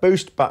button, a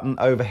boost button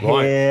over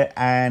here,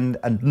 and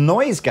a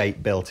noise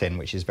gate built in,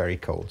 which is very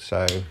cool.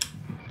 So.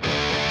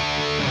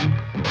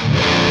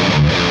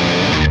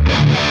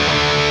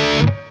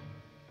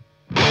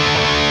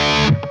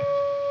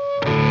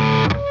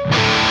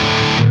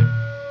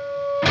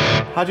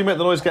 How do you make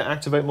the noise gate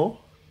activate more?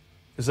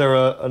 Is there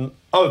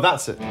oh,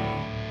 that's it.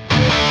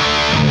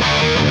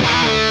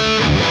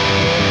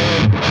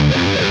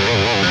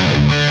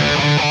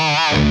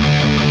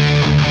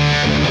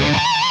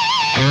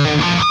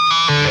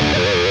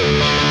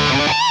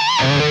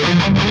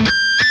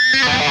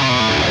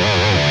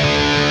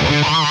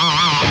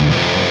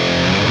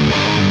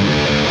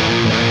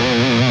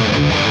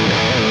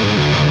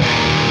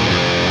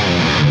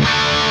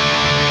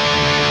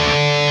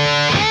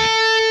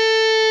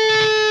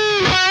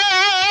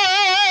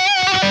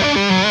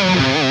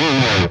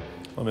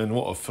 mean,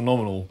 what a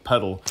phenomenal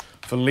pedal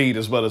for lead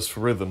as well as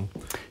for rhythm.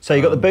 So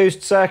you got the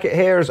boost circuit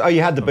here. Oh,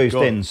 you had the boost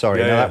God. in. Sorry,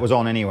 Yeah, no, yeah. that was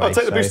on anyway. I'll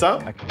take the boost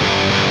out.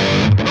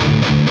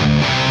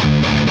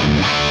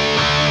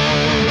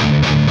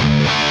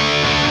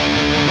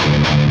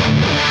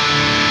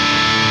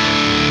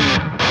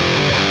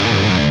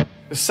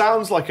 It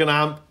sounds like an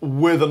amp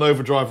with an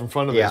overdrive in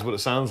front of it, is what it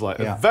sounds like.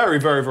 Yeah. Very,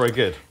 very, very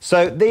good.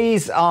 So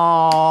these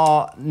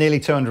are nearly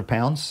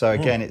 £200. So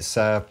again, it's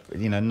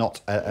you know,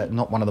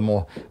 not one of the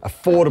more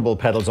affordable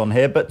pedals on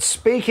here. But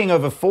speaking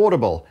of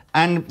affordable,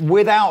 and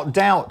without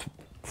doubt,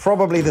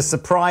 probably the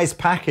surprise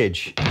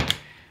package.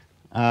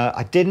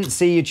 I didn't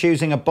see you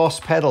choosing a Boss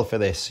pedal for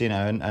this, you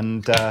know,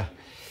 and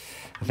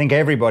I think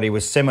everybody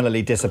was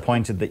similarly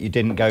disappointed that you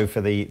didn't go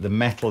for the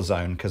metal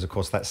zone, because of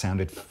course that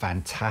sounded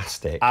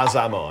fantastic. As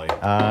am I.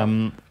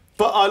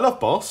 But I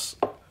love Boss.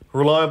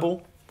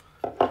 Reliable.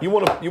 You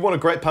want a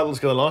great pedal that's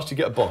going to last, you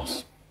get a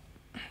Boss.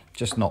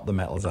 Just not the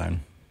metal zone.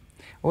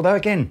 Although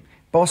again,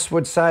 Boss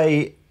would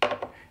say,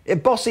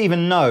 if Boss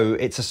even know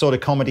it's a sort of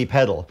comedy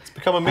pedal. It's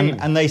become a meme.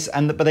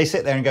 But they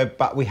sit there and go,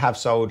 but we have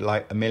sold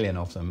like 1 million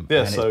of them.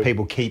 Yeah, and so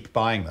people keep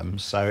buying them.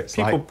 So it's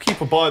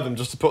people buy them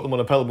just to put them on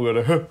a pedal board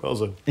and go, that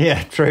was a...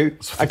 Yeah, true.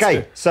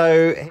 Okay,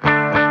 so...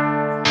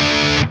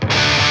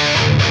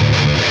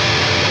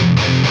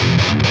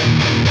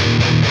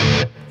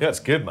 Yeah, it's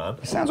good, man.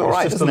 It sounds all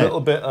right, just doesn't a it?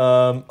 little bit...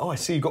 oh, I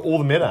see, you've got all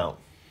the mid out.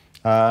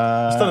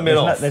 Just done the mid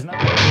off.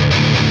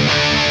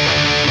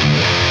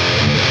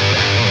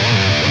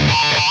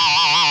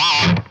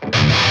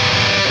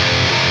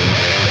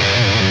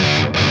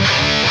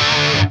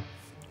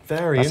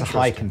 Very That's interesting.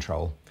 a high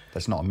control.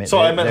 That's not a mid.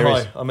 Sorry, I meant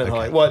high. I meant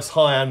high. Well, it's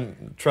high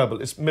and treble.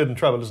 It's mid and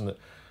treble, isn't it?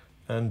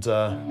 And...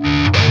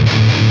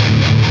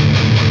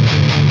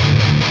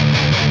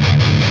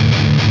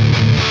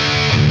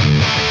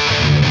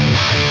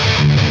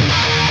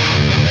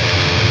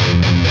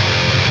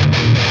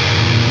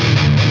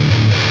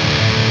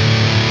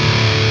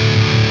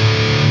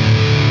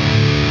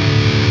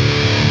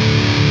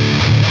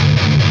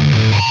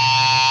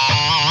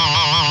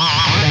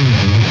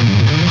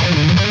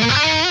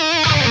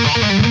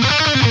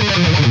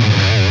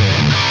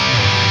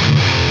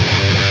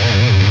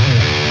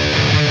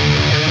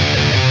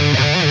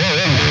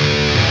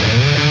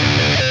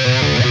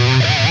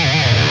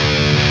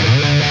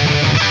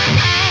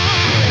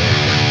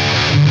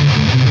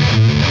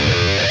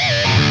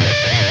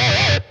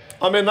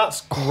 I mean, that's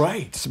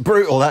great. It's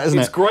brutal, that, isn't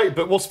it? It's great,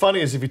 but what's funny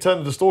is if you turn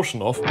the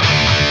distortion off...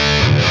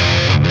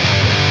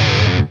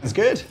 It's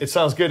good. It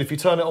sounds good. If you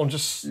turn it on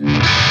just...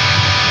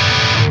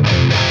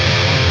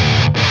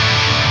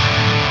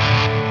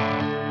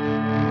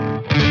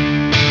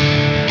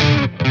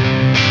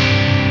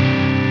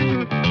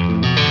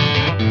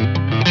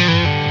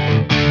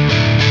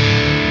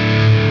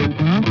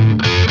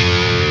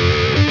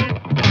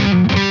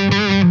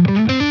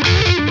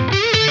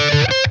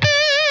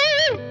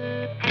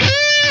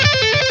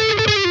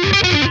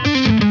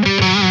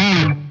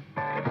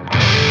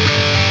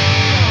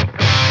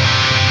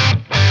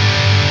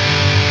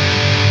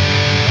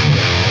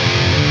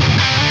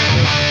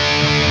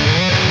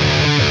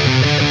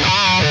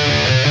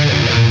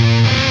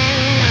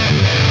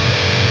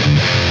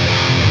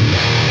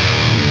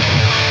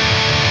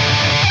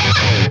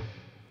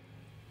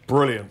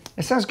 Brilliant.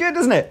 It sounds good,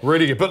 doesn't it?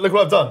 Really good. But look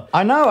what I've done.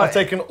 I know. I've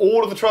taken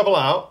all of the treble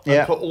out and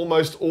Yeah. put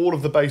almost all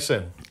of the bass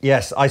in.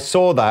 Yes, I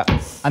saw that.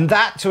 And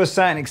that, to a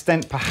certain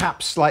extent,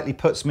 perhaps slightly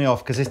puts me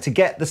off, because it's to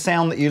get the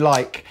sound that you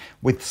like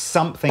with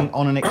something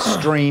on an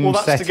extreme Well,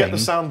 that's setting. to get the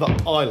sound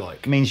that I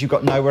like. Means you've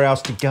got nowhere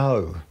else to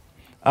go.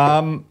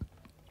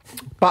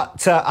 But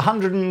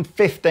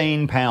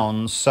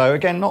 £115, so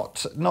again,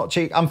 not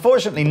cheap.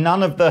 Unfortunately,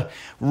 none of the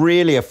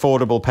really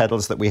affordable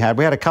pedals that we had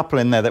a couple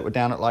in there that were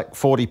down at like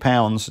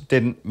 £40,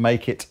 didn't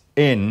make it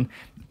in.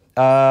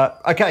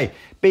 Okay,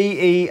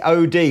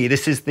 BEOD,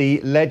 this is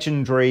the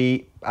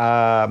legendary,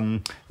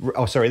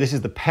 this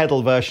is the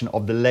pedal version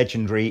of the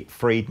legendary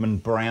Friedman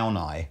Brown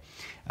Eye.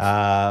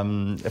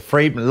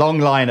 Friedman, long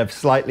line of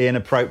slightly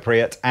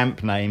inappropriate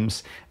amp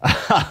names, or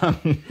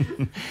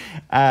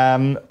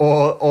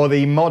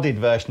the modded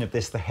version of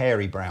this, the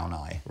Hairy Brown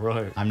Eye.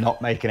 Right. I'm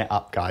not making it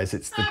up, guys.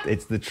 It's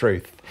the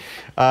truth.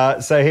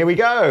 So here we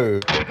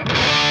go.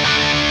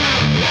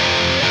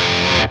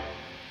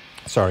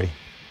 Sorry.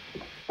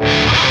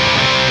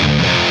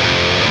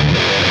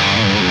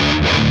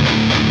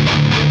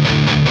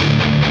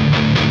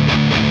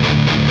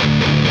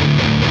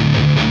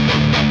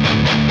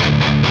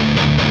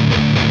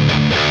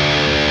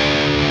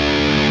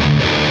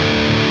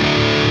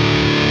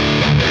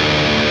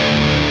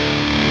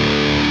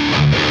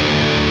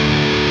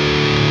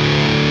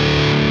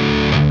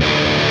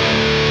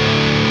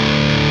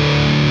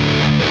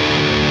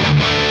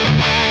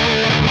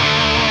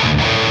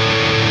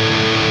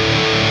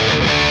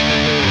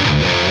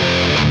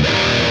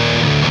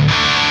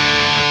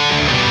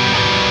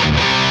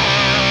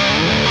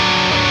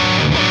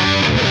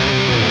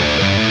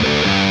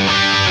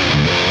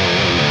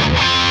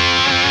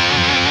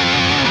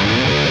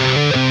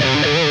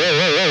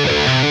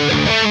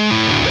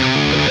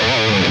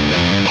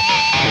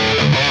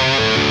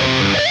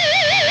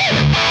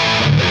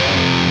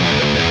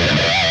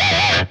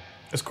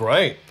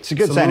 great. It's a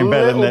good sounding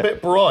bell, isn't it? A little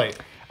bit bright.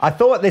 I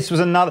thought this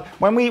was another,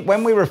 when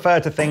we refer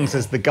to things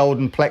as the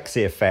golden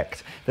plexi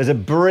effect, there's a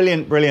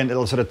brilliant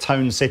little sort of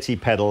Tone City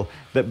pedal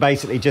that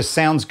basically just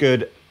sounds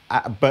good,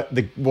 but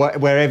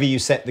wherever you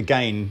set the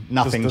gain,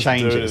 nothing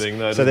changes.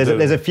 No, so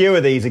there's a few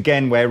of these,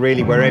 again, where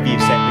really wherever you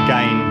set the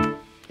gain,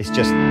 it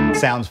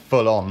just sounds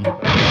full on.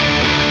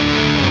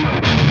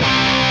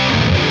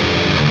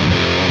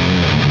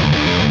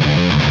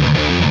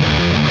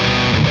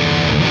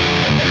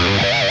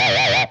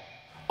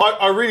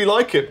 I really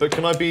like it, but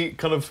can I be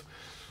kind of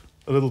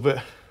a little bit...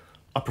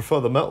 I prefer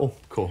the metal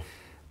core.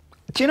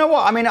 Do you know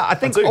what? I mean, I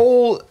think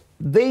all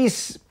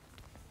these...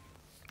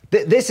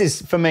 This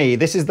is, for me,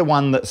 this is the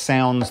one that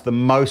sounds the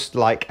most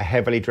like a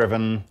heavily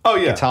driven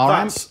guitar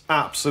amp. That's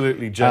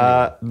absolutely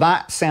genuine.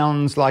 That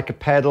sounds like a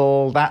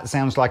pedal. That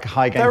sounds like a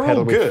high gain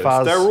pedal with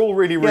fuzz. They're all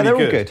really good. They're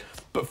all good.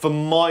 But for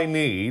my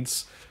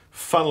needs,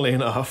 funnily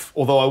enough,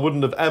 although I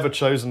wouldn't have ever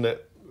chosen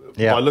it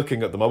by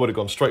looking at them, I would have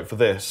gone straight for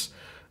this.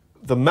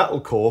 The metal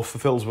core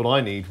fulfills what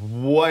I need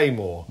way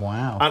more.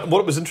 Wow. And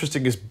what was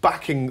interesting is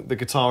backing the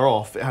guitar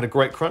off, it had a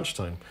great crunch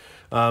tone.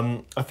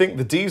 I think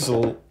the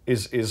diesel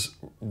is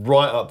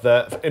right up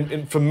there.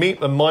 For me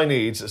and my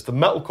needs, it's the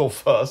metal core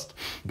first,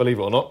 believe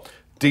it or not.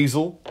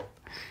 Diesel,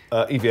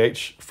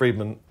 EVH,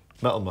 Friedman,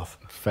 metal muff.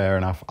 Fair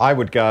enough. I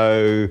would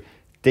go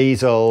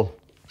diesel.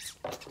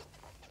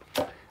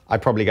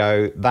 I'd probably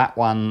go that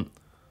one.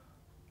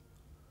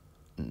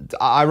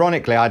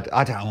 Ironically, I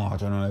don't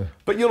know.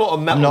 But you're not a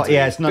metal dude.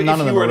 Yeah, it's not, none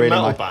of them are really a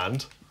metal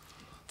band.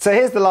 So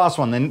here's the last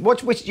one then.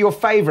 Which your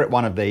favourite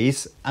one of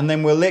these? And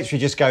then we'll literally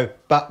just go,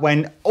 but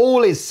when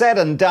all is said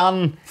and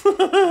done,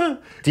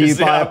 do you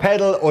buy a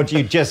pedal or do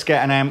you just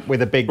get an amp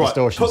with a big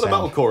distortion put sound? the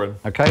metal core in.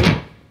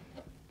 Okay.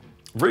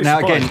 Really now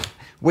surprised. again,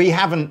 we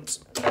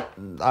haven't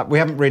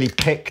really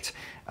picked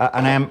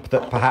an amp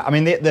that perhaps... I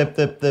mean,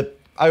 the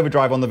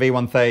overdrive on the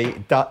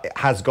V130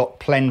 has got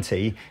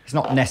plenty. It's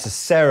not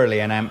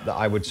necessarily an amp that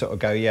I would sort of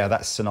go, yeah,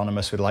 that's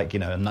synonymous with, like, you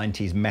know, a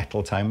 90s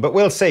metal tone, but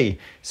we'll see.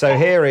 So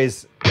here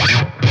is...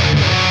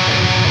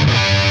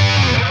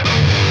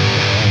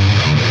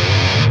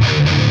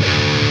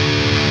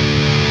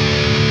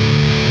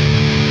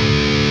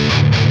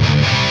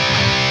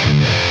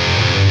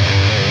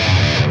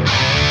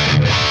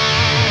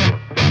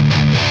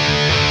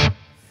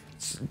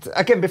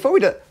 Again, before we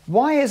do,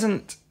 why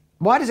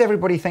does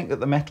everybody think that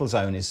the Metal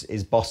Zone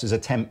is Boss's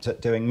attempt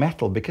at doing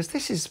metal? Because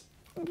this is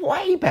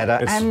way better.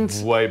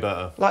 It's way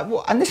better. Like,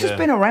 and this has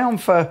been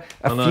around for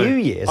a few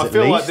years. I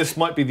feel like this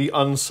might be the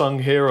unsung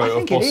hero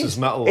of Boss's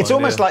metal. It's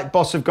almost like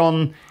Boss have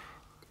gone,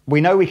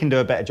 we know we can do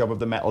a better job of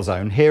the Metal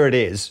Zone. Here it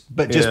is.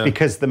 But just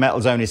because the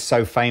Metal Zone is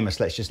so famous,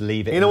 let's just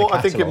leave it. You know what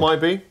I think it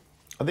might be?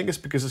 I think it's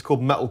because it's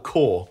called metal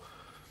core,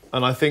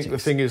 and I think the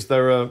thing is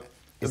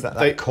Is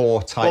that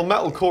core type? Well,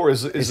 metalcore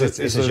is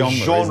a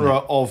genre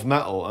of of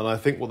metal, and I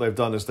think what they've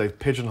done is they've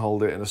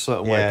pigeonholed it in a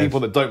certain way. Yeah. People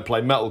that don't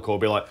play metalcore will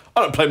be like,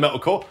 I don't play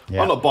metalcore,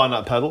 I'm not buying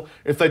that pedal.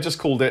 If they just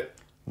called it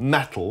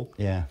metal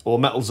or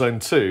Metal Zone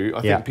 2,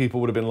 I think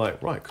people would have been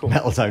like, right, cool.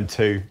 Metal Zone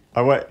 2.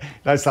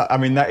 I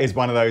mean, that is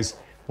one of those,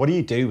 what do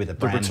you do with a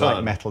brand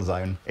like Metal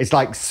Zone? It's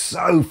like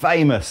so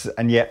famous,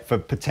 and yet for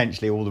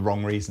potentially all the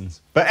wrong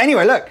reasons. But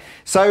anyway, look,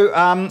 so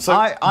I'm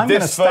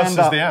going to stand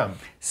up. The amp.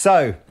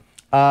 So,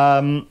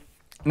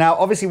 now,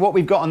 obviously, what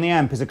we've got on the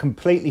amp is a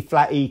completely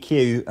flat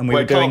EQ, and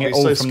we're doing it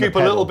all from the pedal. So scoop a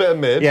little bit of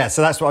mid. Yeah,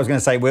 so that's what I was going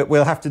to say.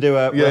 We'll have to do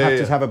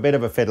to have a bit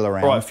of a fiddle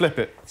around. Right, flip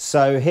it.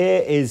 So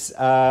here is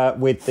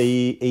with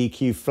the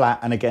EQ flat,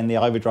 and again the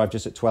overdrive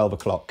just at 12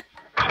 o'clock.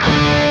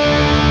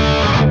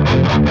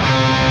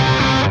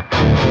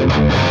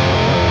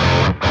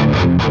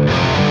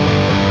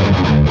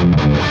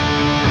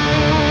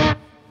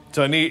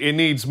 So it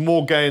needs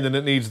more gain than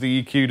it needs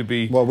the EQ to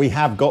be. Well, we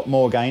have got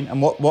more gain.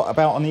 And what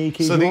about on the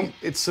EQ? So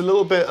it's a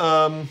little bit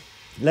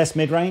less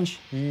mid-range?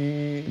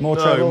 More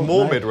no, treble?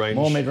 More mid-range.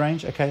 More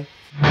mid-range, okay.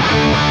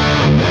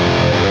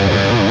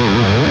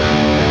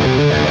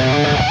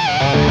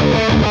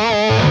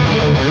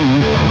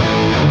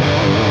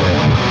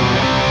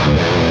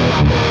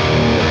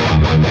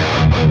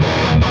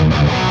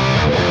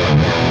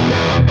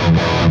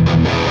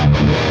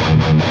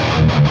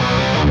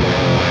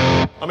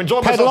 I'm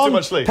enjoying myself too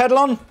much, Lee. Pedal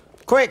on,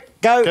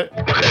 quick, go. Okay.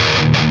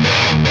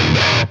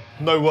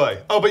 No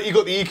way. Oh, but you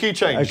got the EQ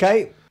changed.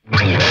 Okay.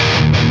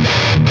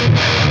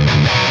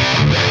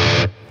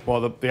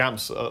 Well, the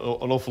amp's an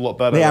awful lot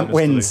better. The amp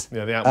wins.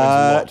 Yeah, the amp wins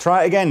a lot.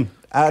 Try it again.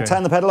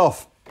 Turn the pedal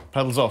off.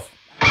 Pedals off.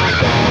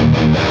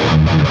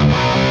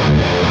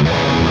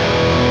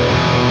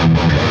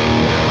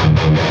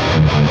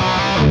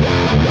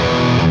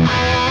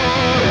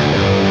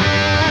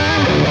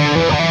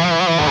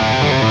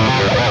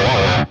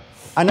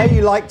 I know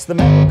you liked the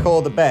metal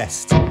core the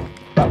best,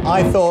 but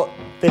I thought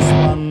this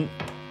one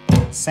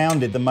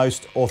sounded the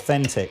most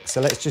authentic. So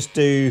let's just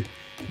do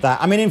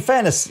that. I mean, in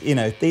fairness, you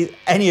know,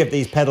 any of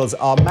these pedals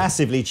are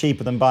massively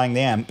cheaper than buying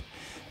the amp.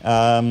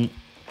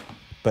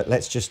 But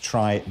let's just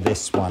try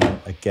this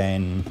one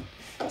again.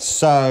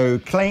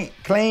 So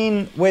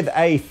clean with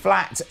a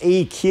flat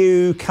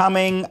EQ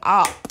coming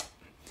up.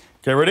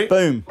 Okay, ready?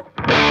 Boom.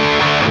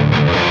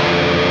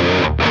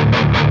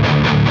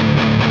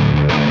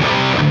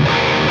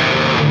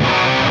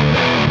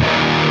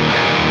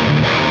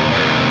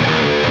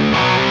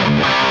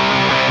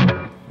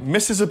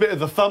 Misses a bit of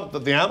the thump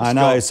that the amp's I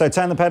know, got. so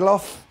turn the pedal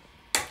off.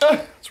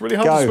 It's really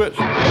hard to switch.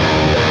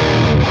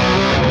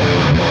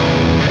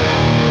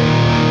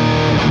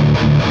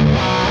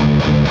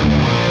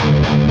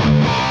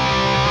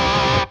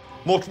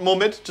 More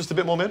mid, just a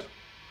bit more mid.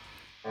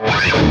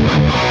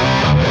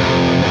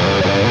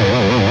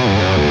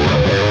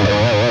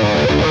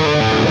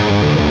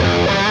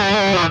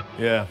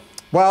 Yeah.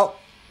 Well,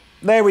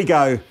 there we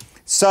go.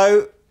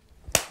 So,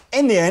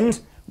 in the end,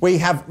 we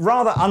have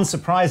rather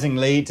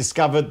unsurprisingly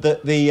discovered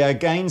that the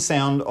gain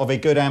sound of a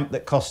good amp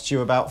that costs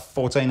you about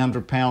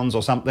 £1,400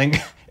 or something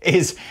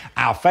is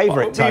our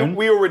favourite tone.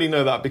 We already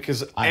know that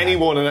because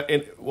anyone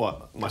in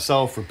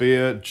myself,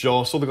 Rabia,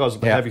 Joss, all the guys that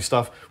play heavy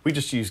stuff, we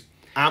just use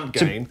amp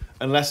gain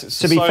unless it's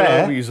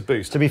solo, we use a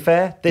boost. To be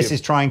fair, this is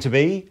trying to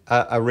be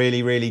a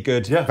really, really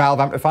good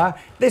valve amplifier.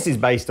 This is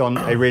based on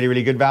a really,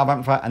 really good valve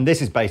amplifier, and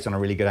this is based on a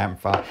really good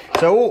amplifier.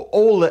 So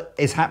all that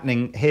is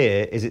happening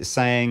here is it's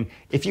saying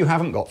if you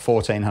haven't got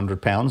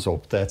 £1,400 or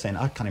 13,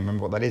 I can't even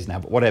remember what that is now,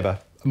 but whatever,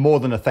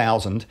 more than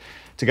 1,000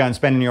 to go and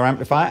spend on your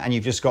amplifier, and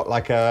you've just got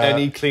like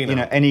any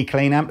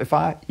clean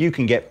amplifier, you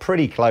can get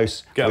pretty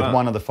close with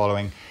one of the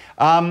following.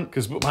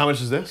 Because how much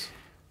is this?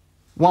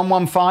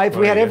 115.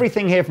 We had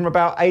everything here from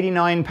about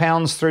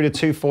 £89 through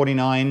to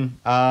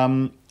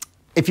 £249.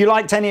 If you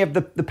liked any of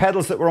the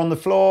pedals that were on the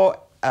floor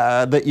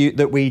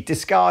that we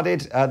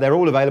discarded, they're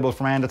all available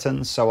from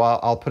Andertons. So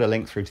I'll put a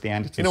link through to the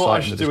Andertons. You know what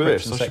I should do with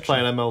this? I should play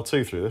an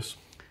ML2 through this.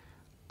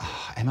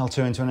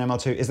 ML2 into an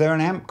ML2. Is there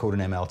an amp called an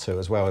ML2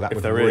 as well? That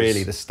would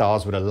really, the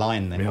stars would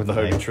align then. We have the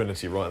Holy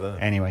Trinity right there.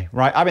 Anyway,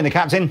 right, I've been the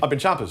captain. I've been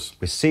Chappers.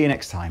 We'll see you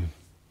next time.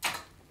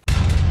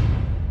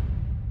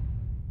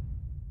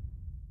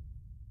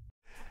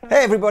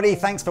 Hey everybody,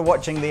 thanks for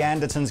watching the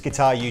Andertons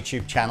Guitar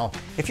YouTube channel.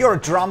 If you're a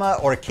drummer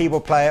or a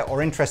keyboard player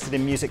or interested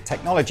in music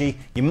technology,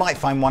 you might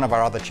find one of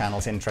our other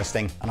channels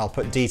interesting, and I'll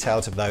put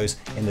details of those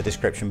in the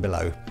description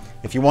below.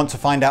 If you want to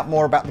find out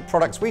more about the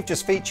products we've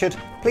just featured,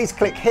 please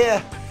click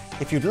here.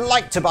 If you'd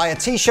like to buy a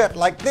t-shirt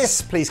like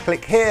this, please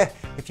click here.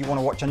 If you want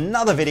to watch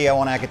another video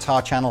on our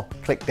guitar channel,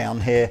 click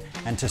down here.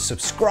 And to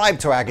subscribe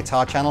to our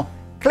guitar channel,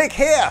 click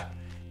here.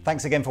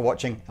 Thanks again for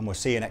watching, and we'll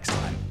see you next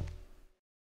time.